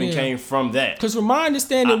saying it even came from that. Because from my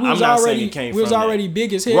understanding, we was already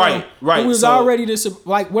big as hell. Right. We was already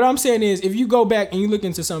what I'm saying is, if you go back and you look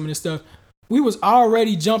into some of this stuff, we was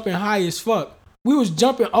already jumping high as fuck. We was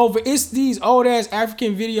jumping over. It's these old ass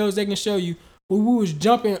African videos they can show you where we was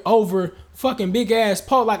jumping over fucking big ass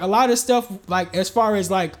pole. Like a lot of stuff, like as far as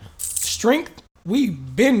like strength, we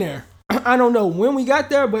been there. I don't know when we got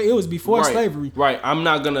there, but it was before slavery. Right. I'm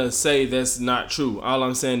not gonna say that's not true. All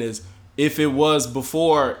I'm saying is if it was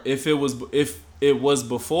before, I don't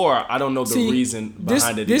know the reason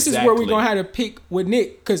behind it. This is where we're gonna have to pick with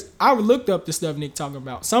Nick, because I looked up the stuff Nick talking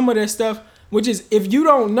about. Some of that stuff, which is if you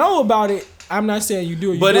don't know about it, I'm not saying you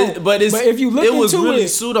do or you don't. But if you look into it, was really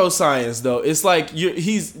pseudoscience though. It's like when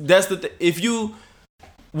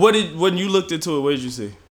you looked into it, what did you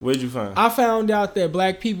see? What did you find? I found out that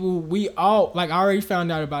black people, we all I already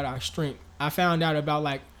found out about our strength. I found out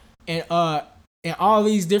about and all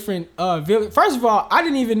these different villages. First of all, I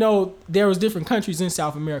didn't even know there was different countries in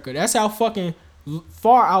South America. That's how fucking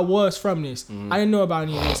far I was from this. I didn't know about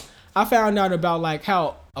any of this. I found out about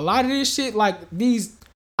how a lot of this shit, these.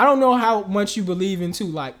 I don't know how much you believe into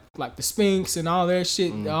like the Sphinx and all that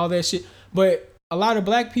shit, but a lot of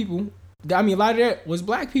black people. I mean, a lot of that was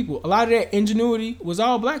black people. A lot of that ingenuity was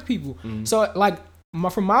all black people. So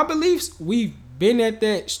from my beliefs, we've been at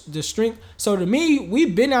the strength. So to me,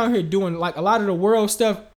 we've been out here doing a lot of the world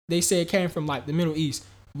stuff. They say it came from the Middle East.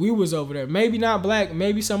 We was over there. Maybe not black,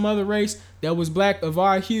 maybe some other race that was black of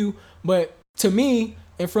our hue. But to me,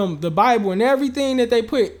 and from the Bible and everything that they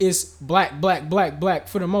put, is black, black, black, black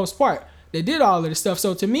for the most part. They did all of this stuff.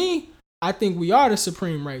 So to me, I think we are the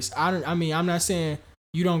supreme race. I mean, I'm not saying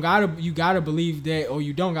you gotta believe that or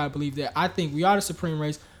you don't gotta believe that. I think we are the supreme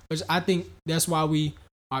race, which I think that's why we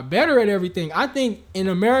are better at everything. I think in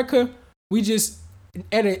America, we just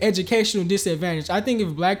at an educational disadvantage. I think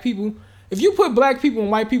if you put black people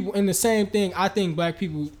and white people in the same thing, I think black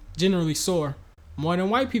people generally soar more than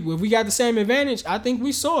white people. If we got the same advantage, I think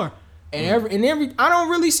we soar. And I don't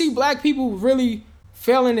really see black people really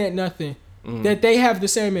failing at nothing that they have the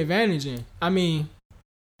same advantage in. I mean,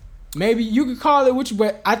 maybe you could call it which,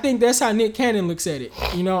 but I think that's how Nick Cannon looks at it,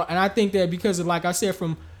 And I think that because of, like I said,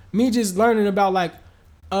 from me just learning about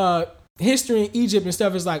history in Egypt and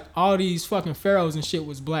stuff, is all these fucking pharaohs and shit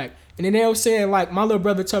was black. And then they were saying, my little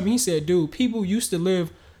brother told me, he said, dude, people used to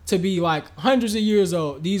live to be hundreds of years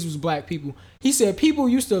old. These was black people. He said people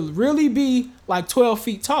used to really be 12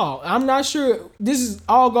 feet tall. I'm not sure. This is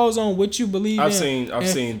all goes on what you believe I've in. I've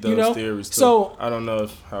seen those theories too. So I don't know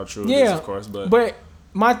how true it is, of course, but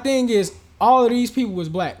my thing is, all of these people was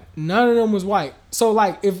black. None of them was white. So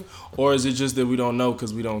or is it just that we don't know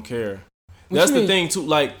because we don't care? That's the thing too.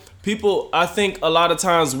 Like people, I think a lot of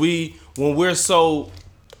times when we're so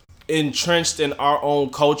entrenched in our own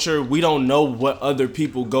culture, we don't know what other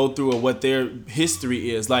people go through or what their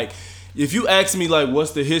history is. Like, if you ask me, like,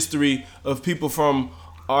 what's the history of people from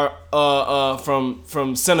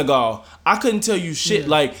from Senegal, I couldn't tell you shit.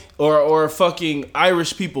 Like, or fucking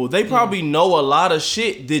Irish people, they probably know a lot of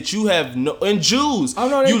shit that you have and Jews. Oh,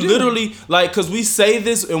 no, they do. Literally, like, because we say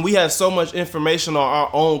this and we have so much information on our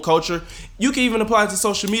own culture. You can even apply it to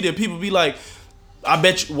social media. People be like, I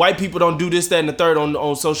bet you white people don't do this, that, and the third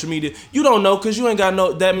on social media. You don't know because you ain't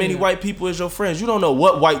got that many white people as your friends. You don't know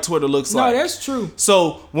what white Twitter looks like. No, that's true.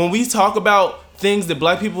 So when we talk about things that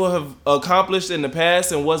black people have accomplished in the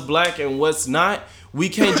past and what's black and what's not, we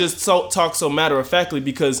can't just talk so matter-of-factly,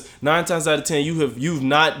 because 9 times out of 10 you've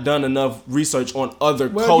not done enough research on other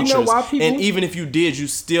cultures. You know why people, and even if you did, you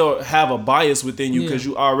still have a bias within you because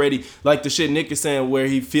you already, like the shit Nick is saying, where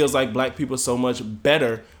he feels like black people are so much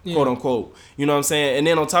better, quote unquote. You know what I'm saying? And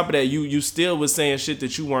then on top of that, you still was saying shit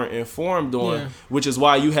that you weren't informed on, which is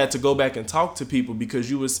why you had to go back and talk to people, because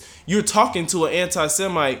you're talking to an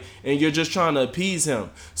anti-Semite and you're just trying to appease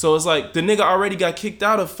him. So it's like the nigga already got kicked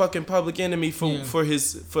out of fucking Public Enemy for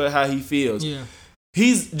how he feels.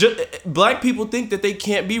 He's just, black people think that they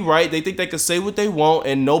can't be right. They think they can say what they want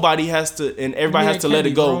and nobody has to, and everybody has to let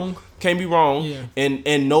it go. Wrong. Can't be wrong.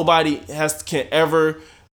 And nobody can ever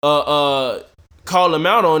call them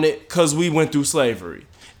out on it because we went through slavery.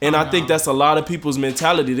 And I think that's a lot of people's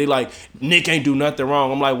mentality. They like, Nick ain't do nothing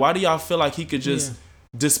wrong. I'm like, why do y'all feel like he could just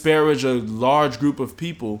disparage a large group of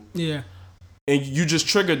people? And you just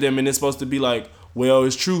triggered them, and it's supposed to be like, well,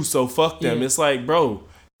 it's true, so fuck them. It's like, bro,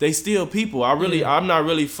 they still people. I'm not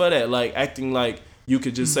really for that. Like, acting like you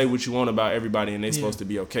could just say what you want about everybody and they supposed to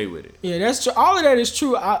be okay with it. Yeah, that's true. All of that is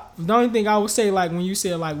true. The only thing I would say, like, when you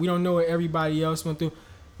said, like, we don't know what everybody else went through,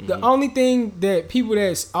 the only thing that people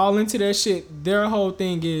that's all into that shit, their whole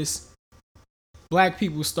thing is black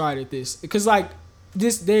people started this. Because, like,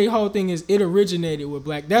 their whole thing is it originated with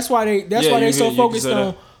black. That's why they so focused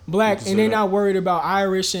on black, and they're not worried about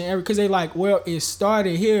Irish and everything, because they like, well, it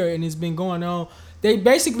started here and it's been going on. They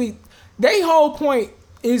basically, their whole point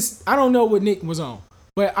is, I don't know what Nick was on,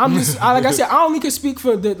 but I'm just, like I said, I only could speak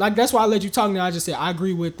for like, that's why I let you talk now. I just said I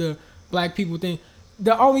agree with the black people thing.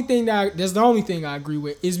 The only thing that's the only thing I agree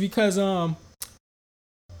with is because what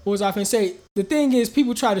was I finna say? The thing is,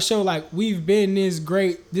 people try to show like we've been this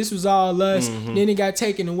great, this was all us, then it got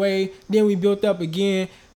taken away, then we built up again,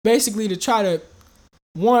 basically to try to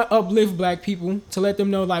uplift black people, to let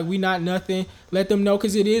them know like we not nothing, let them know,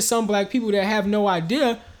 because it is some black people that have no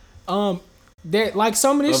idea that like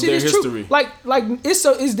some of this shit is history. True. Like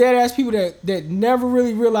it's dead ass people that never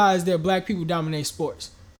really realized that black people dominate sports.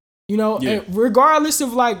 You know, and regardless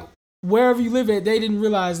of like wherever you live at, they didn't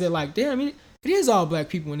realize that like, damn, it is all black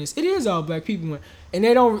people in this. It is all black people in, and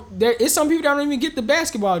they don't. It's some people that don't even get the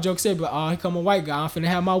basketball jokes. They be like, oh, here come a white guy, I'm finna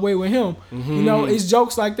have my way with him. You know, it's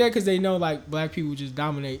jokes like that because they know like black people just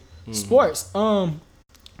dominate sports. But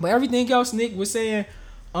everything else Nick was saying,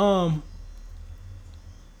 I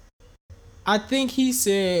think he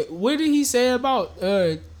said, what did he say about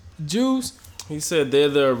Jews? He said they're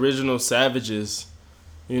the original savages.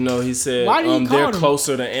 You know, he said they're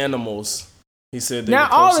closer to animals. He said now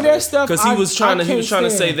all of that stuff because he was trying to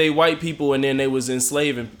say they white people and then they was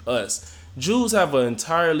enslaving us. Jews have an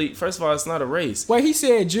entirely, first of all, it's not a race. Wait, he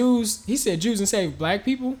said Jews enslaved black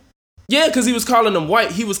people? Yeah, because he was calling them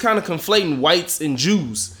white. He was kind of conflating whites and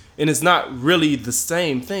Jews, and it's not really the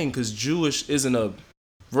same thing because Jewish isn't a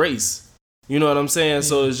race. You know what I'm saying? Yeah.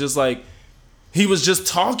 So it's just like he was just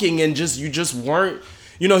talking and you just weren't.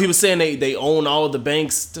 You know, he was saying they own all the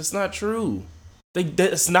banks. That's not true.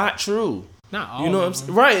 That's not true. Not all. You know what I'm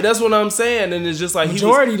saying? Right. That's what I'm saying. And it's just like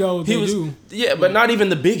majority though. They do. Yeah, but not even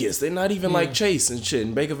the biggest. They're not even like Chase and shit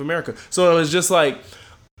and Bank of America. So it was just like,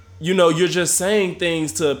 you know, you're just saying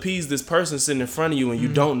things to appease this person sitting in front of you, and you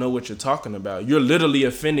don't know what you're talking about. You're literally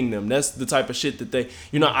offending them. That's the type of shit that they.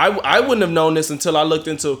 You know, I wouldn't have known this until I looked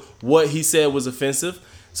into what he said was offensive.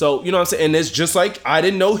 So, you know what I'm saying? And it's just like I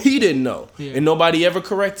didn't know he didn't know. Yeah. And nobody ever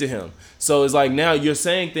corrected him. So it's like now you're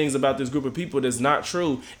saying things about this group of people that's not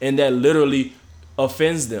true and that literally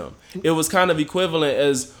offends them. It was kind of equivalent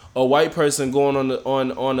as a white person going on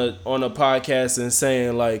a podcast and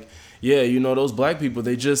saying like, yeah, you know, those black people,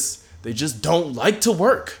 they just don't like to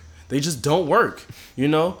work. They just don't work. You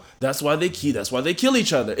know? That's why they kill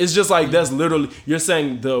each other. It's just like that's literally you're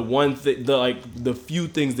saying the one thing, the few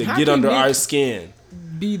things that get under our skin.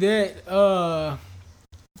 Be that how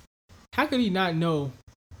could he not know?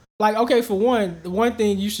 Like, okay, for one, the one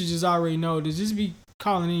thing you should just already know to just be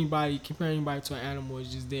comparing anybody to an animal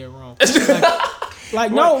is just dead wrong.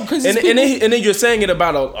 Like no, because and then you're saying it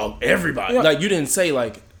about everybody. Yeah. Like you didn't say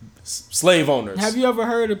like slave owners. Have you ever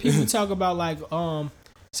heard of people talk about like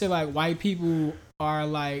say like white people are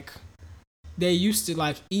like they used to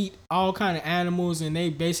like eat all kind of animals and they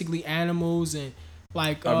basically animals and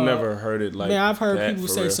like I've never heard it like man, I've heard that, people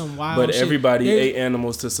say real. some wild but shit. Everybody ate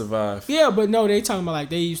animals to survive. Yeah, but no, they talking about like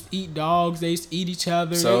they used to eat dogs, they used to eat each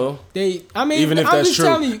other. So I mean, even if I'm that's just true,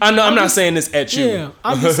 telling you, I know I'm not saying this at you. Yeah,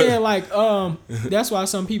 I'm just saying like that's why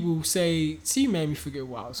some people say. See, you made me forget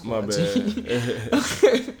what I was going. My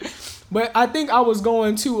bad. But I think I was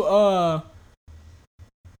going to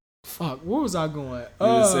fuck. Where was I going? You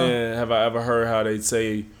were saying, have I ever heard how they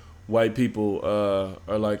say white people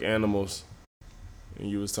are like animals? And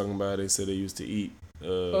you was talking about how they said they used to eat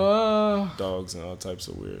dogs and all types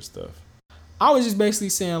of weird stuff. I was just basically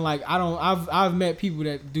saying like I've met people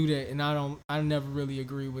that do that and I never really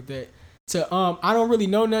agree with that. I don't really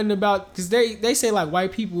know nothing about because they say like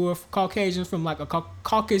white people are Caucasians from like a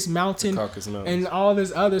Caucasus Mountain and all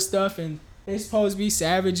this other stuff and they supposed to be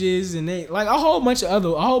savages and they like a whole bunch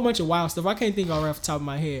of wild stuff. I can't think of it off the top of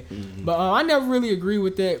my head, but I never really agree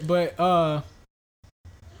with that. But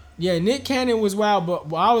yeah, Nick Cannon was wild. But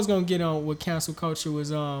what I was gonna get on with cancel culture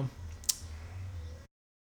was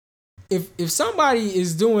if somebody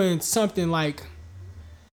is doing something like,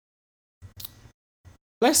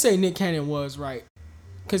 let's say Nick Cannon was right,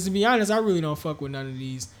 because to be honest, I really don't fuck with none of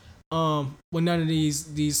these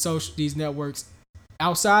these networks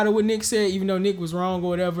outside of what Nick said, even though Nick was wrong or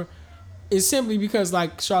whatever. It's simply because,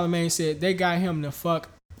 like Charlamagne said, they got him the fuck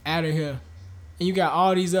out of here. And you got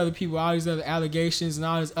all these other people, all these other allegations and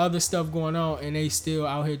all this other stuff going on, and they still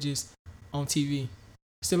out here just on TV.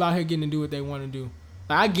 Still out here getting to do what they want to do.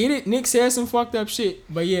 Like, I get it. Nick said some fucked up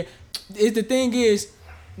shit. But yeah, the thing is,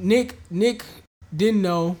 Nick didn't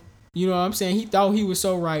know. You know what I'm saying? He thought he was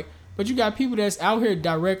so right. But you got people that's out here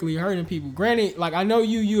directly hurting people. Granted, like, I know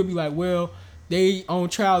you would be like, well, they on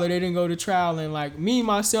trial or they didn't go to trial, and like me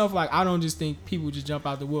myself, like I don't just think people just jump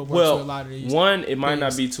out the woodwork to a lot of these. One, it might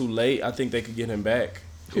not be too late. I think they could get him back.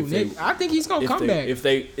 I think he's gonna come back.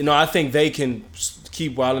 I think they can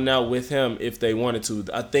keep wilding out with him if they wanted to.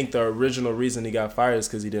 I think the original reason he got fired is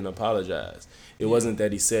because he didn't apologize. It wasn't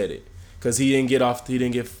that he said it, because he didn't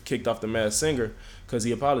get kicked off the Masked Singer because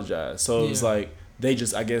he apologized. So it was like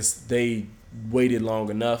I guess they waited long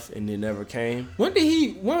enough and it never came. How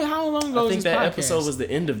long ago I think was this podcast? Episode was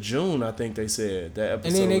the end of June, I think they said. That episode.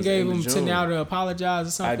 And then they gave him to now to apologize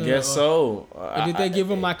or something? I guess so. Or did they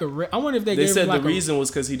give him like I wonder if they gave him like They said the reason was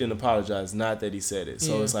because he didn't apologize, not that he said it.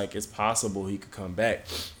 So it's like it's possible he could come back.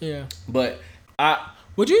 Yeah. But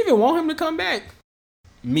would you even want him to come back?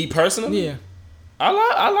 Me personally? Yeah. I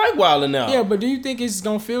like Wildin' Out. Yeah, but do you think it's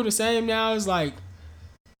gonna feel the same now? It's like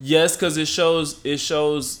yes, because it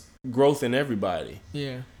shows growth in everybody.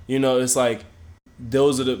 Yeah. You know, it's like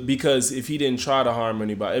those are because if he didn't try to harm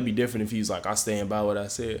anybody, it'd be different if he's like, I stand by what I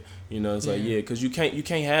said. You know, it's like because you can't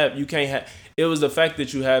have. It was the fact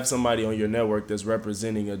that you have somebody on your network that's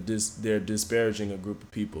representing they're disparaging a group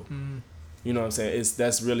of people. Mm-hmm. You know what I'm saying?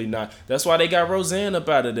 That's really not. That's why they got Roseanne up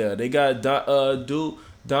out of there. They got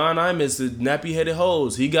Don Imus, the nappy-headed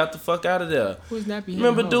hoes. He got the fuck out of there. Who's nappy-headed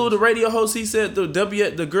Remember, hoes? dude, the radio host, he said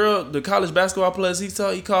the college basketball players,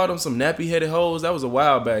 he called them some nappy-headed hoes. That was a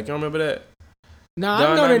while back. You remember that? Nah,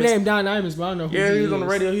 I know the name Don Imus, but I don't know who he is. Yeah, he was on the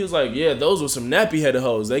radio. He was like, yeah, those were some nappy-headed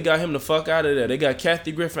hoes. They got him the fuck out of there. They got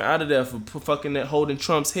Kathy Griffin out of there for fucking that holding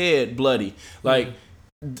Trump's head bloody. Like,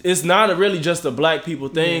 it's not really just a black people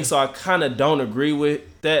thing, so I kind of don't agree with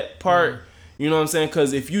that part. You know what I'm saying?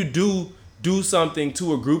 Because if you do something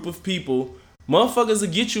to a group of people, motherfuckers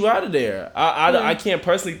will get you out of there. I can't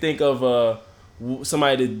personally think of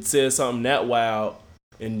somebody that said something that wild,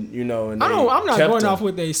 and you know. And I'm not going off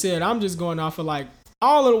what they said. I'm just going off of like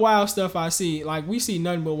all of the wild stuff I see. Like we see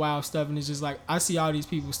nothing but wild stuff, and it's just like I see all these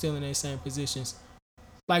people still in their same positions.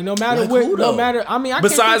 Like no matter I mean,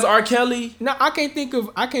 besides R. Kelly, no, I can't think of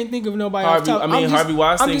nobody. Harvey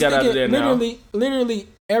Weinstein got out of there now. Literally.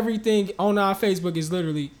 Everything on our Facebook is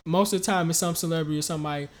literally most of the time it's some celebrity or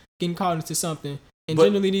somebody getting caught into something, and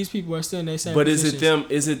generally these people are still in their same. But positions.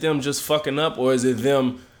 is it them just fucking up, or is it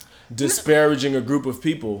them disparaging a group of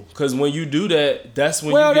people? Because when you do that, that's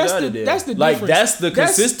when you get out of there. That's the like difference. That's the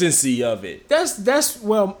consistency of it. That's that's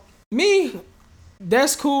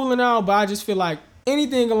cool and all, but I just feel like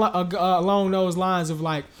anything along those lines of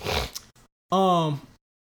like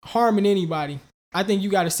harming anybody. I think you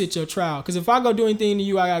got to sit your trial. Because if I go do anything to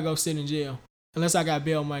you, I got to go sit in jail. Unless I got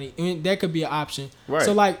bail money. I mean, that could be an option. Right.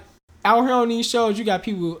 So, like, out here on these shows, you got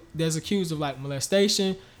people that's accused of, like,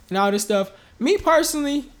 molestation and all this stuff. me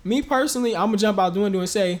personally, I'm gonna jump out the window and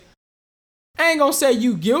say, I ain't gonna say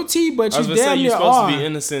you guilty, but you damn near are. To be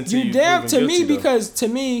innocent. You damn to me though. Because to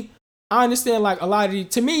me, I understand like a lot of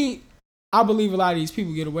to me, I believe a lot of these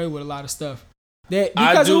people get away with a lot of stuff that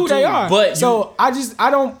because of who they are. But so I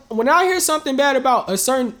don't. When I hear something bad about a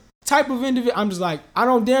certain type of individual, I'm just like, I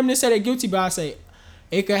don't damn near say they're guilty, but I say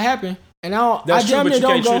it could happen, and I don't. That's I true, damn but you near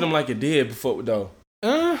can't don't treat go, them like it did before though.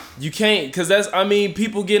 You can't, cause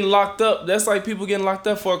people getting locked up. That's like people getting locked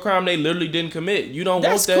up for a crime they literally didn't commit. You don't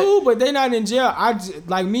want that. That's cool, but they not in jail.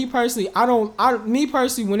 Like me personally,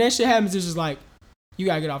 when that shit happens, it's just like you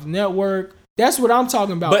gotta get off the network. That's what I'm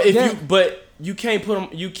talking about. But you can't put them.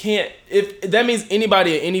 You can't. If that means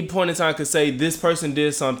anybody at any point in time could say this person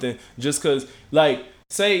did something just cause, like,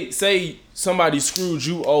 say somebody screwed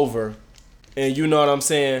you over, and you know what I'm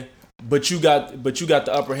saying. But you got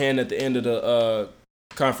the upper hand at the end of the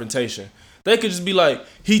confrontation. They could just be like,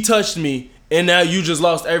 he touched me, and now you just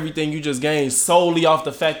lost everything you just gained solely off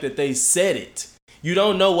the fact that they said it. You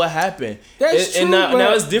don't know what happened. That's true. And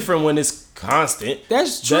now it's different when it's constant.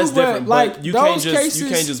 That's true. That's different. But you those can't cases, you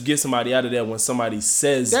can't just get somebody out of there when somebody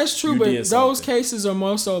says that's true. You but did those something. cases are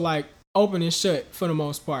more so like open and shut for the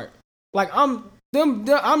most part. Like I'm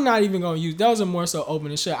not even gonna use those. Are more so open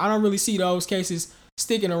and shut. I don't really see those cases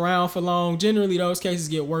sticking around for long. Generally, those cases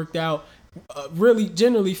get worked out really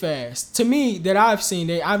generally fast. To me, that I've seen,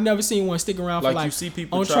 I've never seen one stick around for like you see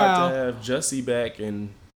people on try trial. to have Jussie back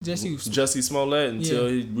and Jussie Smollett until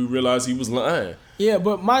we realized he was lying. Yeah,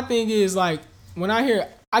 but my thing is like when I hear,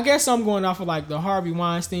 I guess I'm going off of like the Harvey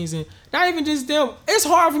Weinsteins and not even just them. It's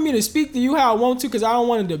hard for me to speak to you how I want to because I don't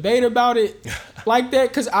want to debate about it like that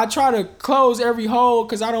because I try to close every hole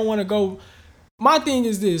because I don't want to go. My thing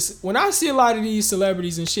is this: when I see a lot of these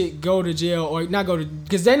celebrities and shit go to jail or not go to,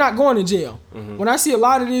 because they're not going to jail. Mm-hmm. When I see a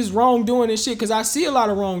lot of this wrongdoing and shit, because I see a lot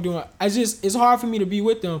of wrongdoing, it's hard for me to be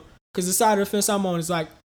with them because the side of the fence I'm on is like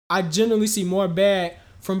I generally see more bad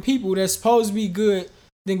from people that's supposed to be good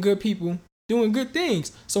than good people doing good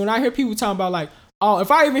things. So when I hear people talking about like, oh,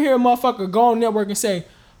 if I even hear a motherfucker go on network and say,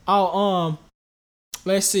 oh,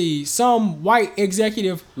 let's see, some white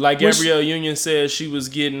executive. Like Gabrielle Union said she was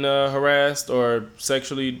getting harassed or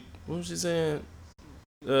sexually, what was she saying?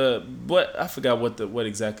 I forgot what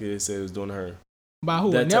exactly they said it was doing to her. By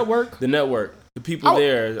who? The network? The network. The people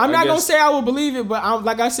there. I'm not going to say I would believe it, but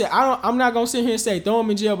like I said, I'm not going to sit here and say throw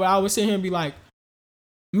him in jail, but I would sit here and be like,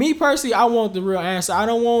 me personally, I want the real answer. I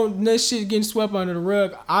don't want this shit getting swept under the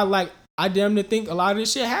rug. I damn near think a lot of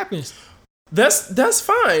this shit happens. That's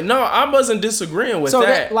fine. No, I wasn't disagreeing with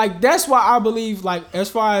that. That's why I believe, like, as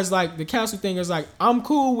far as like the council thing is like, I'm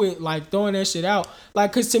cool with like throwing that shit out.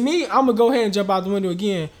 Like, cause to me, I'm gonna go ahead and jump out the window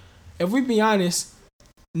again. If we be honest,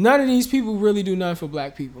 none of these people really do nothing for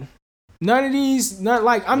black people. None of these,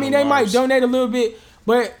 they might donate a little bit,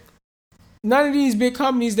 but none of these big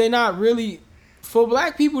companies, they not really for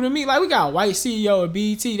black people to me. Like, we got a white CEO of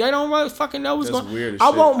BET. They don't really fucking know what's going on. Weird as I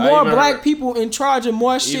shit. want more black people in charge of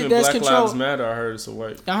more shit that's controlled. Black Lives Matter, I heard it's a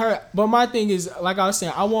white. But my thing is, like I was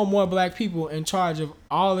saying, I want more black people in charge of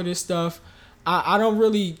all of this stuff. I don't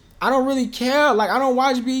really care. Like, I don't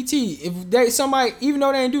watch BET. If somebody, even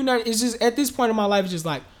though they ain't do nothing, it's just at this point in my life, it's just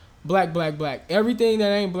like black, black, black. Everything that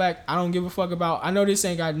ain't black, I don't give a fuck about. I know this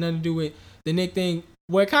ain't got nothing to do with the Nick thing.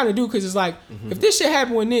 Well, it kind of do, because it's like, if this shit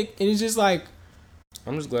happened with Nick, and it's just like,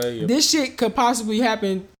 I'm just glad this shit could possibly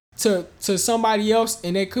happen to somebody else,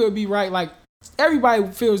 and they could be right. Like, everybody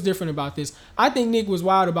feels different about this. I think Nick was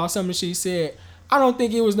wild about some of the shit he said. I don't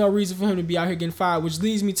think it was no reason for him to be out here getting fired, which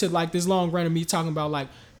leads me to like this long run of me talking about like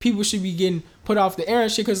people should be getting put off the air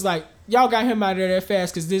and shit, because like y'all got him out of there that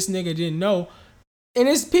fast because this nigga didn't know, and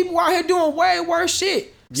it's people out here doing way worse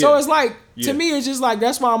shit. Yeah. So it's like, to me, it's just like,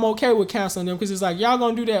 that's why I'm okay with canceling them, because it's like, y'all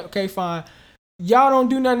gonna do that, okay, fine. Y'all don't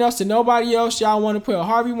do nothing else to nobody else. Y'all want to put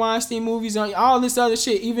Harvey Weinstein movies on all this other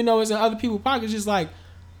shit, even though it's in other people's pockets. Just like,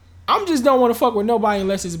 I'm just don't want to fuck with nobody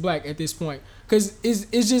unless it's black at this point, because it's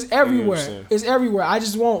just everywhere. It's everywhere. I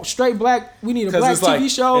just want straight black. We need a black TV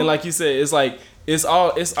show. And like you said, it's like it's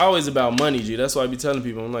always about money, G. That's why I be telling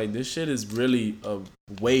people, I'm like, this shit is really a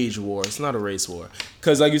wage war. It's not a race war.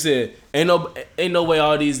 Because like you said, ain't no way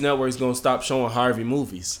all these networks gonna stop showing Harvey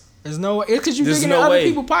movies. There's no way. It's because you're digging in other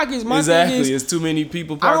people's pockets. My exactly. Thing is, it's too many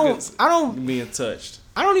people pockets. I don't being touched.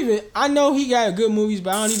 I know he got good movies,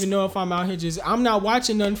 but I don't even know if I'm out here I'm not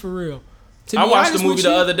watching nothing for real. I watched the movie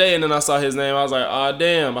the other day and then I saw his name. I was like, oh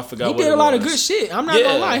damn, I forgot. He did a lot of good shit. I'm not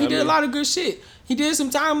gonna lie. He did a lot of good shit. He did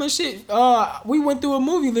some timeless shit. We went through a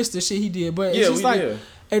movie list of shit he did, but it's just like,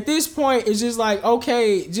 at this point, it's just like,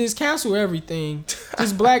 okay, just cancel everything.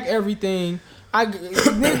 Just black everything.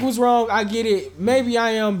 Nick was wrong. I get it. Maybe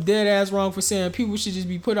I am dead ass wrong for saying people should just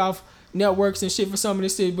be put off networks and shit for some of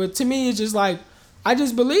this shit. But to me, it's just like I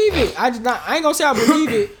just believe it. I ain't gonna say I believe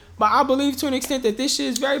it, but I believe to an extent that this shit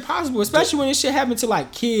is very possible, especially when this shit happened to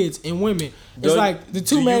like kids and women. It's like the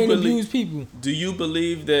two main abused people. Do you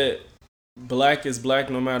believe that black is black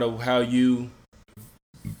no matter how you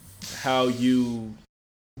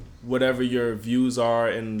whatever your views are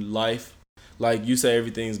in life? Like you say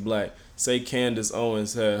everything's black. Say Candace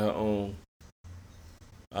Owens had her own,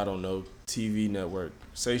 I don't know, TV network.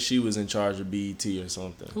 Say she was in charge of BET or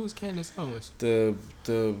something. Who's Candace Owens? The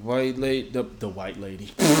white lady, the white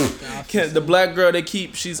lady, the black girl they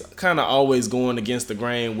keep. She's kind of always going against the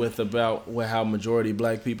grain with how majority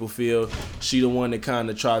black people feel. She the one that kind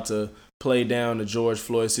of tried to play down the George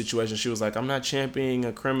Floyd situation. She was like, "I'm not championing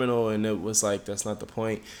a criminal," and it was like that's not the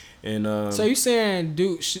point. And so you saying,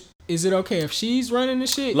 dude, is it okay if she's running the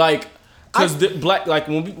shit? Like, cause black, like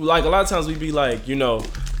when we, like a lot of times we be like, you know,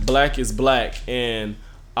 black is black, and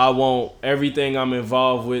I want everything I'm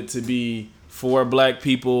involved with to be for black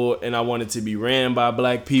people, and I want it to be ran by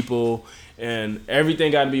black people, and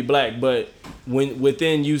everything got to be black. But when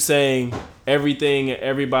within you saying everything and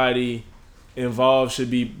everybody involved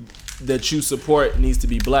should be that you support needs to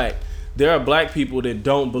be black, there are black people that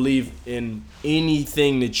don't believe in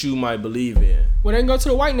anything that you might believe in. Well, they can go to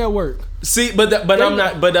the white network. See, but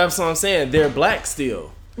that's what I'm saying. They're black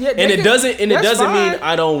still. Yeah, and it doesn't mean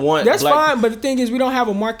I don't want. That's black fine, but the thing is, we don't have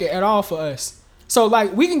a market at all for us. So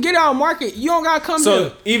like, we can get our market. You don't gotta come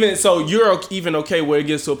here. You're even okay where it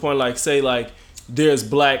gets to a point like, say like there's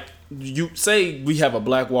black. You say we have a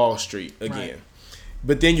Black Wall Street again, right.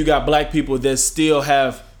 But then you got black people that still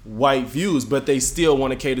have white views, but they still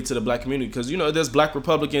want to cater to the black community because you know there's black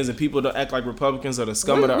Republicans and people that act like Republicans are the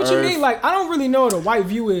scum of the earth. What you mean? Like I don't really know what a white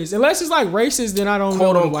view is unless it's like racist. Then I don't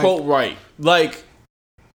know. Quote unquote right. Like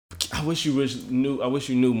I wish you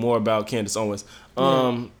knew more about Candace Owens.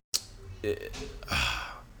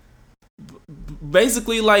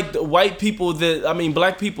 Basically, like the white people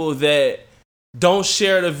black people that don't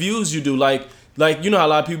share the views you do. Like you know how a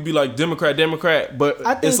lot of people be like Democrat, but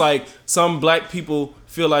it's like some black people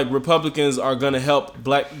feel like Republicans are gonna help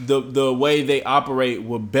the way they operate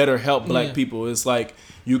will better help black people. It's like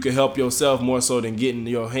you can help yourself more so than getting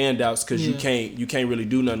your handouts because you can't really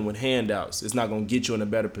do nothing with handouts. It's not gonna get you in a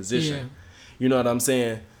better position. Yeah. You know what I'm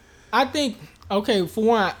saying? I think for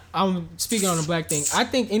one, I'm speaking on the black thing. I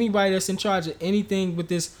think anybody that's in charge of anything with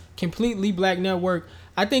this completely black network,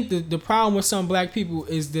 I think the problem with some black people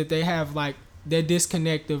is that they have like that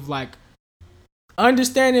disconnect of like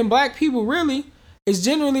understanding black people really is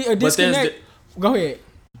generally a disconnect. Go ahead.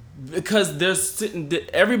 Because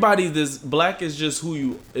everybody that's black is just who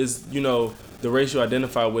you is, you know, the race you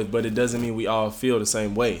identify with, but it doesn't mean we all feel the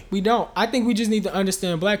same way. We don't. I think we just need to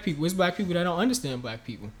understand black people. It's black people that don't understand black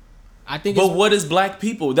people. I think. But what is black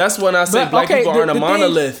people? That's when I say black people aren't a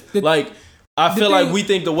monolith. I feel like we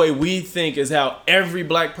think the way we think is how every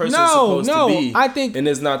black person is supposed to be. I think, and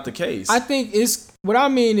it's not the case. I think it's what I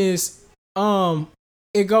mean is,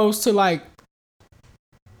 it goes to like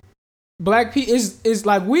black people is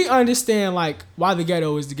like we understand like why the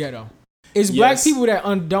ghetto is the ghetto. It's black people that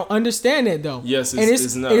don't understand it though. Yes,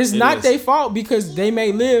 it's not their fault because they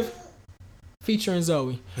may live. Featuring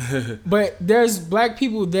Zoe, but there's black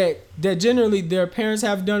people that generally their parents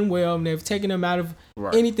have done well and they've taken them out of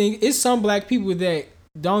anything. It's some black people that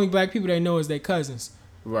the only black people they know is their cousins,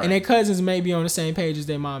 and their cousins may be on the same page as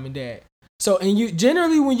their mom and dad. So, and you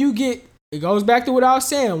generally when you get, it goes back to what I was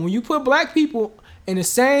saying. When you put black people in the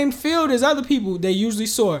same field as other people, they usually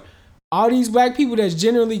soar. All these black people that's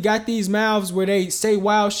generally got these mouths where they say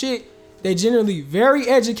wild shit, they generally very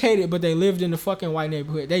educated, but they lived in the fucking white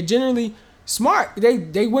neighborhood. They generally smart. They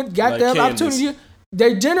got the opportunity.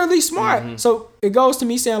 They generally smart. Mm-hmm. So it goes to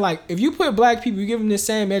me saying like, if you put black people, you give them the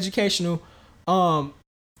same educational, what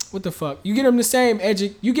the fuck? You give them the same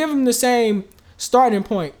you give them the same starting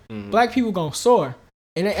point. Mm-hmm. Black people gonna soar.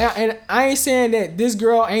 And I ain't saying that this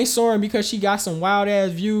girl ain't soaring because she got some wild ass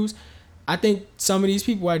views. I think some of these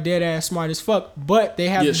people are dead ass smart as fuck, but they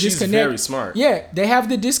have the disconnect. She's very smart. Yeah, they have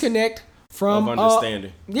the disconnect from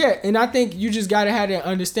understanding. And I think you just gotta have that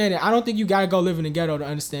understanding. I don't think you gotta go live in the ghetto to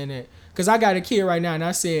understand that. Cause I got a kid right now, and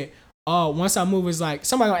I said, once I move, it's like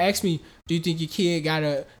somebody gonna ask me, "Do you think your kid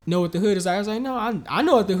gotta know what the hood is like?" I was like, "No, I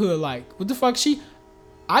know what the hood like. What the fuck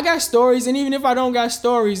I got stories, and even if I don't got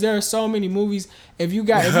stories, there are so many movies. If you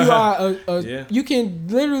are you can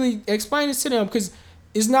literally explain this to them because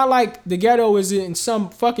it's not like the ghetto is in some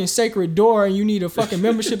fucking sacred door and you need a fucking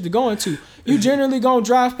membership to go into. You generally gonna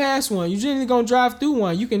drive past one. You generally gonna drive through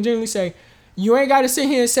one. You can generally say, You ain't got to sit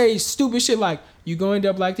here and say stupid shit like, you gonna end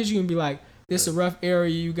up like this. You can be like, this is a rough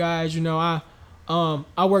area, you guys. You know,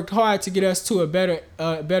 I worked hard to get us to a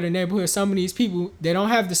better neighborhood. Some of these people, they don't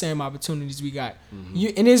have the same opportunities we got.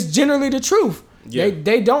 And it's generally the truth. Yeah.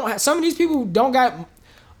 They don't. Some of these people don't got.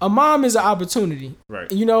 A mom is an opportunity.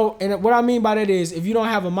 Right. You know, and what I mean by that is, if you don't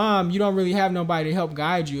have a mom, you don't really have nobody to help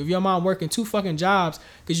guide you. If your mom working 2 fucking jobs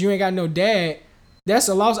because you ain't got no dad, that's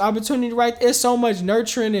a lost opportunity, right? There's so much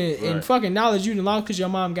nurturing and fucking knowledge you done lost because your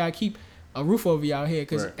mom got to keep a roof over your head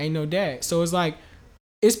because ain't no dad. So it's like,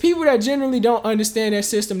 it's people that generally don't understand that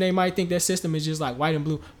system. They might think that system is just like white and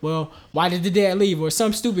blue. Well, why did the dad leave? Or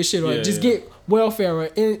some stupid shit. Or get welfare.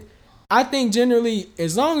 And I think generally,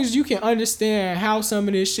 as long as you can understand how some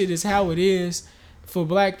of this shit is how it is for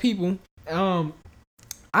black people, I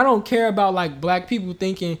don't care about like black people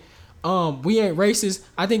thinking we ain't racist.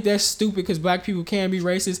 I think that's stupid because black people can be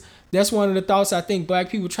racist. That's one of the thoughts I think black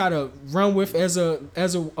people try to run with as a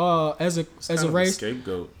race.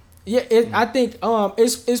 Scapegoat. Yeah, I think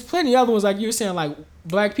it's plenty other ones like you were saying, like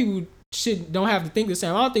black people don't have to think the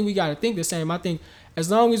same. I don't think we gotta think the same. I think as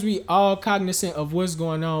long as we all cognizant of what's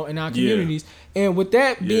going on in our communities, and with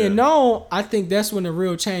that being known, I think that's when the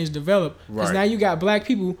real change developed. Because now you got black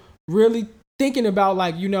people really thinking about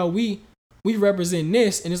like, you know, we represent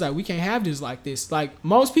this, and it's like we can't have this like this. Like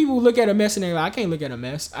most people look at a mess and they're like, I can't look at a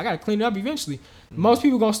mess. I gotta clean it up eventually. Most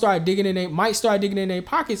people gonna start digging in their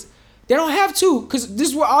pockets. They don't have to, because this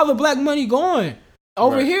is where all the black money going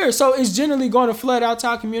over here. So it's generally going to flood out to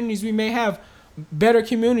our communities. We may have better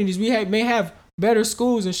communities. We may have better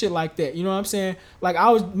schools and shit like that. You know what I'm saying? Like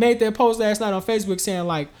I made that post last night on Facebook saying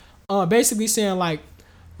like, basically saying like,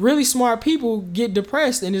 really smart people get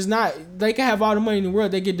depressed, and it's not, they can have all the money in the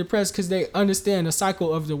world. They get depressed because they understand the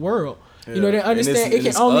cycle of the world. Yeah. You know, they understand it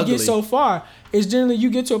can only get so far. It's generally, you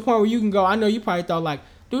get to a point where you can go, I know you probably thought like,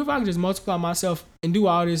 dude, if I could just multiply myself and do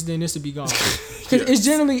all this, then this would be gone. Because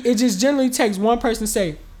it just generally takes one person to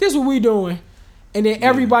say, this is what we doing, and then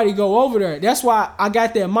everybody go over there. That's why I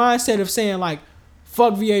got that mindset of saying like,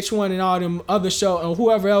 fuck VH1 and all them other show and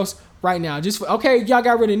whoever else right now. Just okay, y'all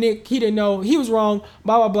got rid of Nick. He didn't know he was wrong.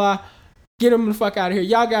 Blah blah blah. Get him the fuck out of here.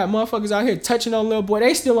 Y'all got motherfuckers out here touching on little boy.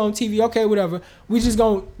 They still on TV. Okay, whatever. We just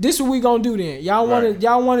gonna. This is what we gonna do then. Y'all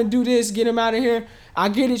wanna do this? Get him out of here. I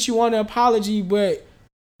get it. You want an apology, but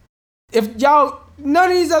if y'all,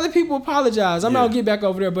 none of these other people apologize. I'm not gonna get back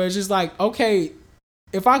over there, but it's just like, okay,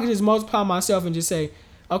 if I could just multiply myself and just say,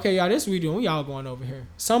 okay, y'all, this is what we doing. We all going over here.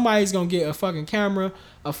 Somebody's gonna get a fucking camera,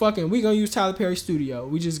 we gonna use Tyler Perry studio.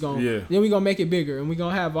 We just gonna, then we gonna make it bigger, and we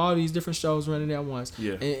gonna have all these different shows running at once.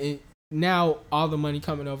 Yeah. And now all the money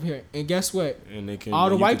coming over here, and guess what? And they can, all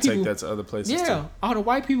the white people take that to other places. Yeah, too. All the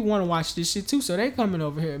white people want to watch this shit too, so they coming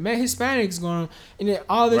over here. Man, Hispanics going, and then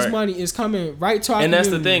all this money is coming right to our community. That's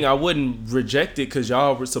the thing. I wouldn't reject it because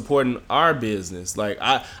y'all were supporting our business. Like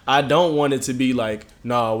I don't want it to be like,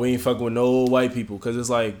 nah, we ain't fucking with no white people, because it's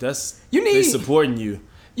like they supporting you.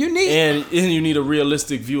 You need a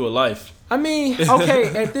realistic view of life. I mean,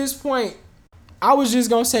 okay, at this point, I was just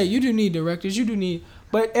gonna say you do need directors. You do need.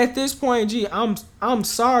 But at this point, I'm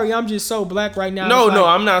sorry. I'm just so black right now. No,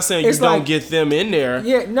 I'm not saying you don't get them in there.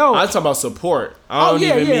 Yeah, no. I'm talking about support. I don't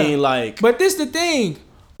even mean like. But this the thing.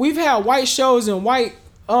 We've had white shows and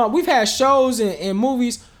we've had shows and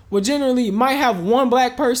movies where generally might have one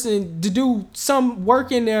black person to do some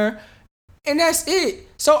work in there, and that's it.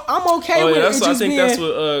 So I'm okay with it. I think that's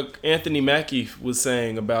what Anthony Mackie was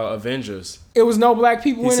saying about Avengers. It was no black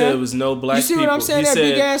people in there? He said it was no black people. You see what I'm saying? That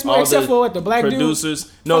big ass movie, except for what, the black producers.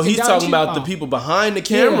 Dude? No, he's talking about the people behind the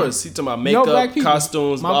cameras. He's talking about makeup,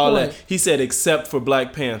 costumes, all that. He said except for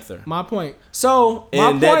Black Panther. My point. So,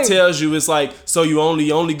 that tells you it's like, so you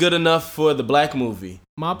only good enough for the black movie.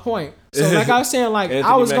 My point. So like I was saying, like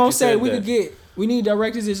I was going to say we need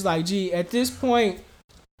directors. It's like, at this point,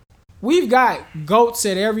 we've got goats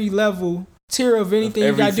at every level, tier of anything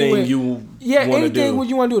you got to do with. Anything what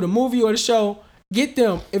you want to do, the movie or the show, get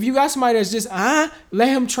them. If you got somebody that's just, let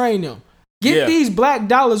him train them. Get these black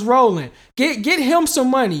dollars rolling. Get him some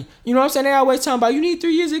money. You know what I'm saying? They always talking about you need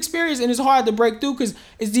 3 years experience, and it's hard to break through because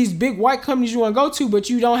it's these big white companies you want to go to, but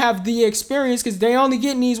you don't have the experience because they only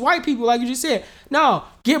getting these white people, like you just said. No,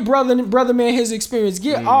 get brother man his experience.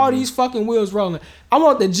 Get all these fucking wheels rolling. I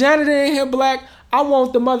want the janitor in here black. I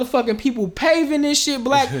want the motherfucking people paving this shit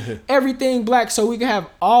black, everything black, so we can have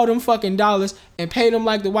all them fucking dollars and pay them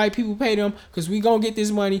like the white people pay them, because we gonna get this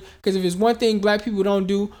money. Because if it's one thing black people don't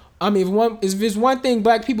do, if it's one thing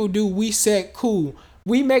black people do, we said cool.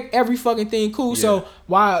 We make every fucking thing cool. Yeah. So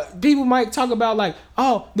while people might talk about like,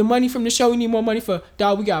 oh, the money from the show, we need more money for,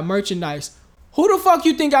 dog, we got merchandise. Who the fuck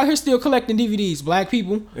you think out here still collecting DVDs? Black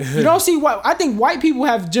people. You don't see what I think white people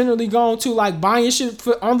have generally gone to like buying shit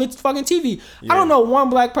on the fucking TV. Yeah. I don't know one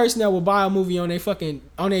black person that will buy a movie on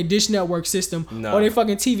their Dish Network system or their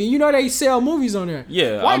fucking TV. You know they sell movies on there.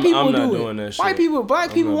 Yeah, white people I'm not do doing it. That white shit.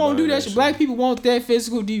 Black people won't do that shit. Black people want that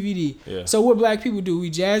physical DVD. Yeah. So what black people do? We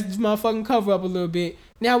jazz this motherfucking cover up a little bit.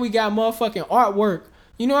 Now we got motherfucking artwork.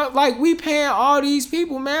 You know, like we paying all these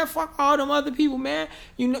people, man. Fuck all them other people, man.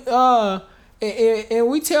 You know, and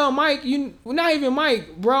we tell Mike, not even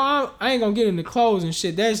Mike, bro. I ain't gonna get into clothes and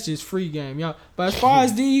shit. That's just free game, y'all. But as far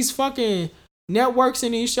as these fucking networks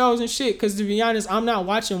and these shows and shit, because to be honest, I'm not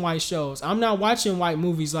watching white shows. I'm not watching white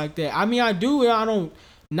movies like that. I mean, I do. I don't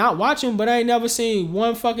not watch them, but I ain't never seen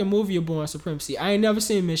one fucking movie of Born Supremacy. I ain't never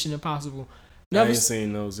seen Mission Impossible. Never I ain't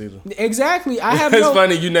seen those either. Exactly. I have. It's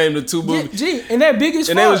funny you named the two movies. Gee, and that big as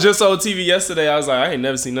fuck. And they was just on TV yesterday. I was like, I ain't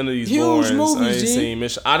never seen none of these huge Borns. movies. I ain't seen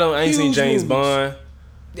Mission. I ain't seen James Bond.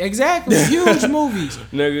 Exactly, huge movies.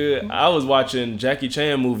 Nigga, I was watching Jackie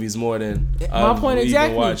Chan movies more than my point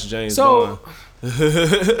exactly. Even watch James Bond.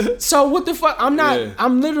 So what the fuck?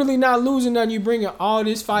 I'm literally not losing nothing. You bringing all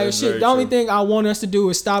this fire That's shit. The only thing I want us to do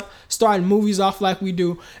is stop starting movies off like we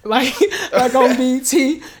do, like on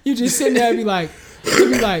BT. You just sitting there and be like,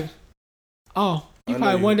 oh, you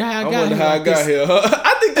probably wonder how I got here.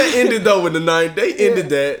 I think they ended though with the 9. They ended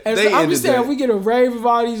that. I'm just saying, if we get a rave of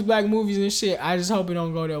all these black movies and shit, I just hope it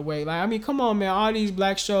don't go that way. Like, I mean, come on, man. All these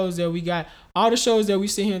black shows that we got, all the shows that we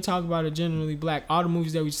sit here and talk about are generally black. All the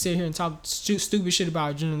movies that we sit here and talk stupid shit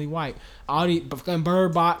about are generally white. All the fucking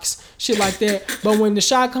Bird Box, shit like that. But when the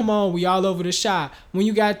shot come on, we all over the shot. When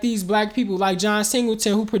you got these black people like John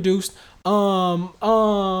Singleton who produced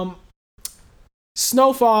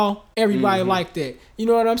Snowfall, everybody like that. You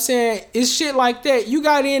know what I'm saying? It's shit like that. You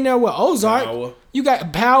got in there with Ozark. Power. You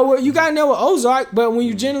got Power. You got in there with Ozark. But when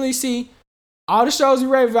you generally see all the shows we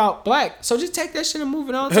rave about black, so just take that shit and move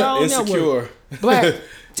it on to our own network. Black.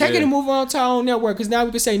 Take it and move on to our own network, because now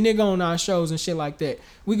we can say nigga on our shows and shit like that.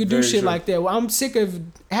 We could do shit like that. Well, I'm sick of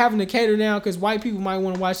having to cater down because white people might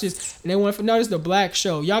want to watch this and they want to know this is the black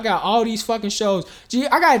show. Y'all got all these fucking shows. Gee,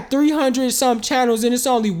 I got 300 some channels and it's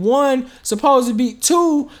only two supposed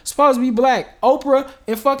to be black. Oprah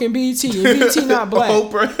and fucking BET. And BET not black.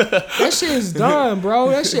 Oprah. That shit is done, bro.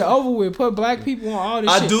 That shit over with. Put black people on all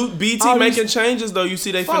this shit. I do. BET making changes though. You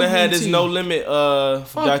see they finna have this No Limit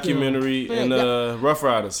documentary and Rough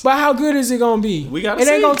Riders. But how good is it gonna be? We gotta see.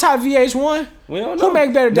 It ain't gonna top VH1. We don't know. Who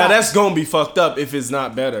make better docs? Now that's gonna be fucked up if it's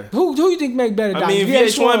not better. Who you think make better docs? I mean,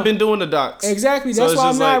 VH1 been doing the docs. Exactly. That's why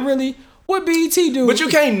I'm not really. What BET do? But you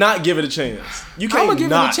can't not give it a chance. You can't. I'm gonna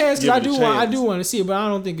give it a chance because I do chance. want to see it, but I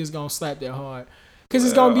don't think it's gonna slap that hard. Cause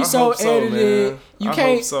it's gonna be so edited. You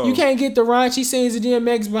can't get the raunchy scenes of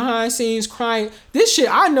DMX behind scenes crying. This shit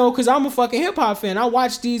I know because I'm a fucking hip hop fan. I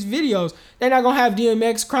watch these videos. They're not gonna have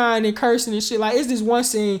DMX crying and cursing and shit. Like, it's this one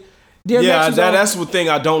scene. DMX that's the thing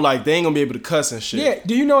I don't like. They ain't gonna be able to cuss and shit. Yeah.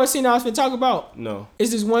 Do you know what scene I was gonna talk about? No.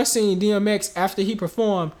 It's this one scene. DMX, after he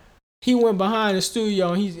performed, he went behind the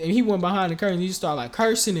studio and he went behind the curtain. He just started like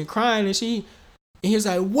cursing and crying and shit. And he was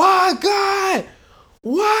like, "Why, God?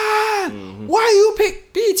 Why? Why you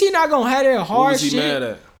pick BT? Not gonna have that hard shit." What was he mad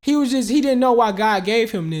at? He didn't know why God gave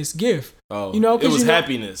him this gift. Oh, you know, it was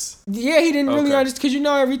happiness. Yeah, he didn't really understand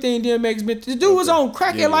because everything DMX been. The dude was on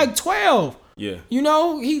crack at like 12. Yeah. You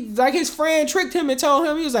know, he like his friend tricked him and told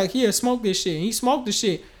him, he was like, "Here, smoke this shit." And he smoked the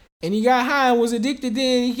shit. And he got high and was addicted.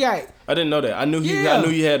 Then he got. I didn't know that. I knew he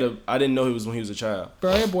had a. I didn't know he was when he was a child.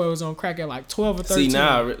 Bro, that boy was on crack at like 12 or 13.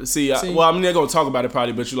 Well, I mean, they're gonna talk about it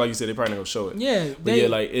probably, but like you said, they probably not gonna show it. Yeah,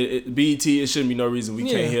 BET. It shouldn't be no reason we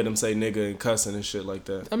can't hear them say nigga and cussing and shit like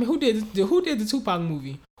that. I mean, who did the Tupac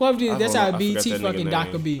movie? Whoever did, that's how BET fucking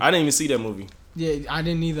doc could be. I didn't even see that movie. Yeah, I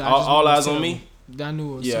didn't either. All Eyes on Me. I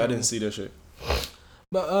knew it was. Yeah, I didn't see that shit.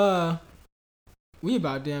 But we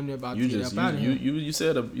about damn near about to get up out of here. You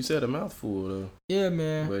said a mouthful though. Yeah,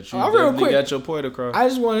 man. But you definitely got your point across. I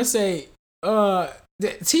just want to say,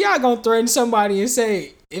 T.I. gonna threaten somebody and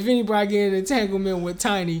say if anybody get an entanglement with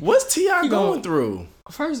Tiny. What's T.I. going through?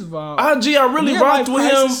 First of all, I really rocked with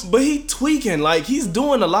him, but he tweaking. Like, he's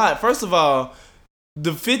doing a lot. First of all,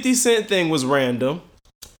 the 50 Cent thing was random.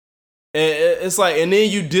 And it's like, and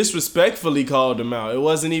then you disrespectfully called him out. It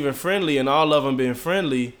wasn't even friendly, and all of them being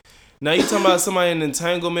friendly. Now you talking about somebody in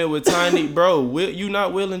entanglement with Tiny, bro. You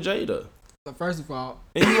not Will and Jada. First of all,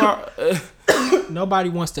 and you are. Nobody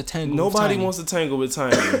wants to tangle. Nobody wants to tangle with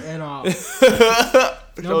Tiny at all. So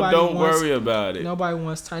don't worry about it. Nobody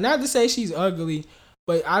wants Tiny. Not to say she's ugly,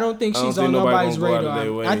 But I don't think I don't she's think on nobody nobody's gonna go out of their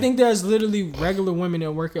radar. way. I think there's literally regular women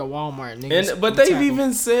that work at Walmart. Niggas But they've tackle.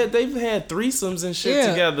 even said they've had threesomes and shit Yeah.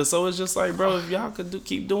 together. So it's just like, bro, if y'all could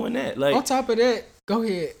keep doing that, like. On top of that, go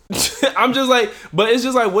ahead. I'm just like, but it's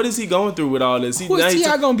just like, what is he going through with all this? Who is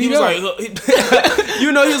T.I. gonna beat he was up? like, he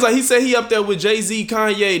was like, he said he up there with Jay-Z,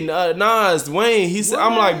 Kanye, Nas, Wayne. He said,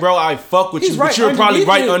 I'm like, bro, I fuck with He's you, but right you're probably underneath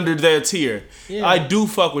right it. under their tier. Yeah. I do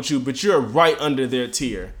fuck with you, but you're right under their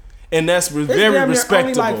tier, and that's There's very damn near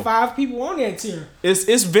respectable. only like 5 people on that tier.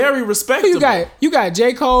 It's very respectable. You got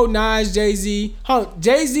J. Cole, Nas, Jay-Z,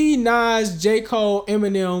 Jay-Z, Nas, J. Cole,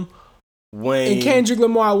 Eminem, Wayne and Kendrick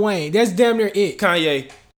Lamar, Wayne. That's damn near it. Kanye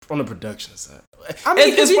on the production side. I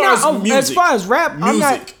mean, as far as rap, I'm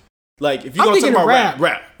not. Music. Like, if you're I'm going to talk thinking about of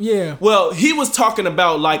rap. Yeah. Well, he was talking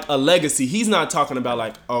about, like, a legacy. He's not talking about,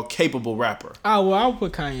 like, a capable rapper. Oh, well, I'll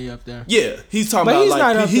put Kanye up there. Yeah, he's talking But about, he's like,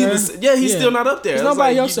 not up there. he's still not up there. There's It's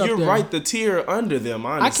nobody like, else up you're there. right the tier under them,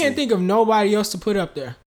 honestly. I can't think of nobody else to put up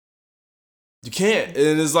there. You can't.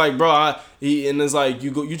 And it's like, bro, it's like,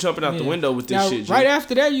 you jumping out the window with this now, shit, G. Right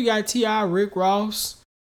after that, you got T.I., Rick Ross.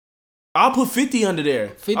 I'll put 50 under there.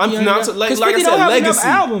 50 I'm under not, there. like 'Cause I 50 said, don't have legacy. enough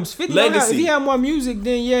albums. 50 don't have, Legacy. if he had more music,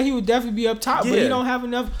 then yeah, he would definitely be up top. But Yeah. he don't have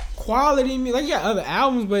enough quality. Like, he got other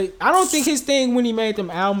albums, but I don't think his thing when he made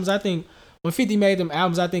them albums, I think when 50 made them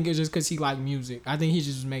albums, I think it was just because he liked music. I think he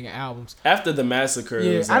just was making albums. After the massacre,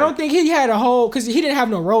 it Yeah, was I don't think he had a whole, because he didn't have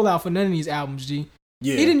no rollout for none of these albums, G.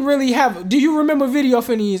 Yeah. He didn't really have, do you remember video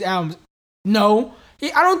for any of his albums? No.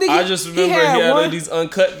 I don't think I just remember he had one. these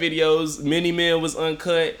uncut videos. Mini Man was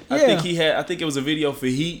uncut. Yeah. I think it was a video for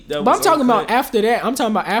Heat that But was I'm talking uncut. about after that. I'm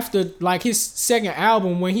talking about after like his second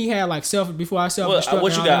album when he had like Before I Self-Destruct.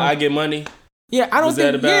 What you got? I Get Money? Yeah, I don't Was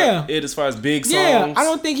that think. about Yeah, it as far as big songs? yeah. I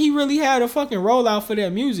don't think he really had a fucking rollout for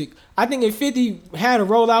that music. I think if 50 had a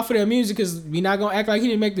rollout for that music, because we not gonna act like he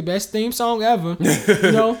didn't make the best theme song ever.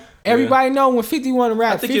 You know, everybody know when 50 want to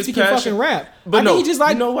rap, 50 can fucking rap. But I no, think he just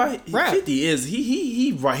like you know why? rap. 50 is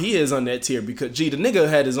he is on that tier because the nigga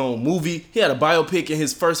had his own movie. He had a biopic in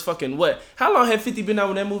his first fucking what? How long had 50 been out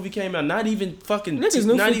when that movie came out? Not even fucking Niggas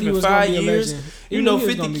knew not 50 even was gonna 5 be a years. legend. You He know, knew he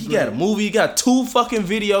was 50 gonna be he got a great. movie. He got 2 fucking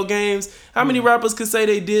video games. How many rappers could say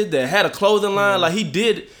they did that? Had a clothing line like he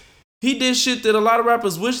did shit that a lot of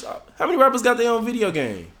rappers wish. How many rappers got their own video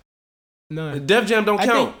game? None. Def Jam don't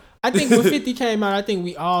count. I think when 50 came out, I think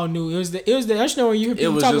we all knew it was the. You know when you hear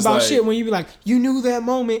people was talk just about like- shit when you be like, you knew that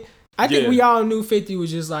moment. I think Yeah. we all knew 50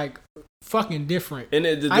 was just like fucking different. And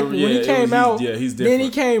when he came out, he's different. then he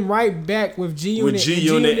came right back with G Unit. With G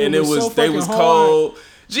Unit, and it was so they fucking was hard. cold.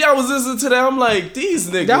 Gee, I was listening to that. I'm like, these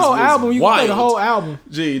niggas. That whole was album, you can wild. play the whole album.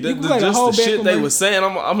 Gee, You can play the just whole the back shit from they when- was saying.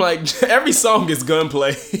 I'm like, every song is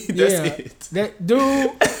gunplay. That's Yeah, it. that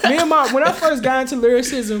dude. When I first got into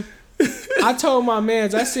lyricism, I told my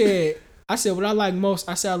mans, I said what I like most.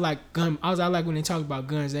 I said I like gun. I like when they talk about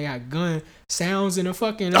guns. They got gun sounds in the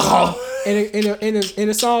fucking in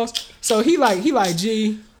the songs. So he like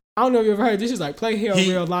G. I don't know if you ever heard this. Is like play Hell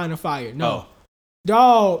Real Line of Fire. No. Oh.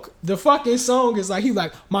 Dog, the fucking song is like he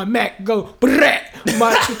like my Mac go and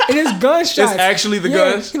it's gunshots. It's actually the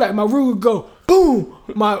guns? He like my Ruger go boom.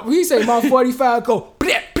 He say my 45 go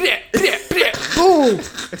boom.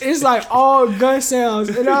 It's like all gun sounds,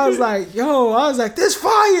 and I was like, this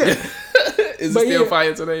fire. Is But it still yeah.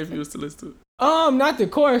 fire today if you was to listen to it? Not the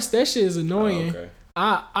chorus. That shit is annoying. Oh, okay.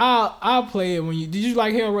 I'll play it when you. Did you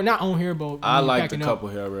like Hell Real? Not on here, but I liked a couple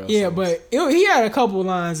Hell Real Yeah, songs. but he had a couple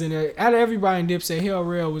lines in there. Out of everybody in Dipset, Hell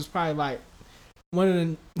Real was probably like one of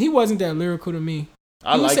the. He wasn't that lyrical to me.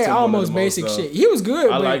 I He would liked say him one of almost the basic most, though. shit. He was good.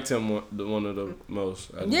 I but liked him one of the most.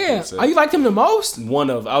 Yeah. Oh, you liked him the most? One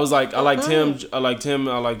of. I was like, I liked him. I liked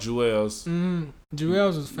Jewels.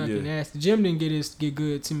 Jewels was fucking Yeah. nasty. Jim didn't get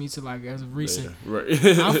good to me till like as of recent. Yeah, right.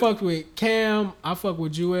 I fucked with Cam. I fucked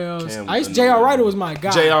with Jewels. Cam I used was J.R. annoying. Ryder was my guy.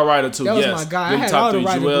 J.R. Ryder too. That was yes. my guy. I Them had top all the three,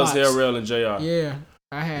 Ryder Jewels, blocks. Hell Real, and J.R. Yeah,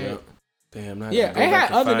 I had. Yeah. Damn. Now I Yeah, gotta go they back had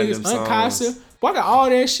and other find niggas. them Uncasa. songs. Boy, I got all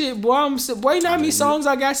that shit. Boy, boy, you know how many songs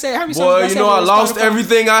I got saved? How many songs Boy, I got you saved know I on lost Spotify?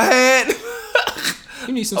 everything I had.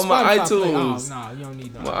 You need some on my Spotify play. iTunes. Oh, nah, you don't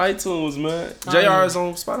need that. My iTunes, man. Oh, JR yeah. is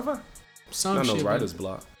on Spotify. Some Not no shit, writer's man.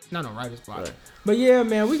 block. Not no writer's block. Right. But yeah,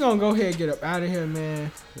 man, we gonna go ahead and get up out of here,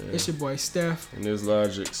 man. It's your boy Steph, And there's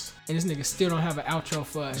Logics. and this nigga still don't have an outro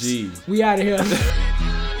for us. Gee. We out of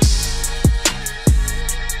here.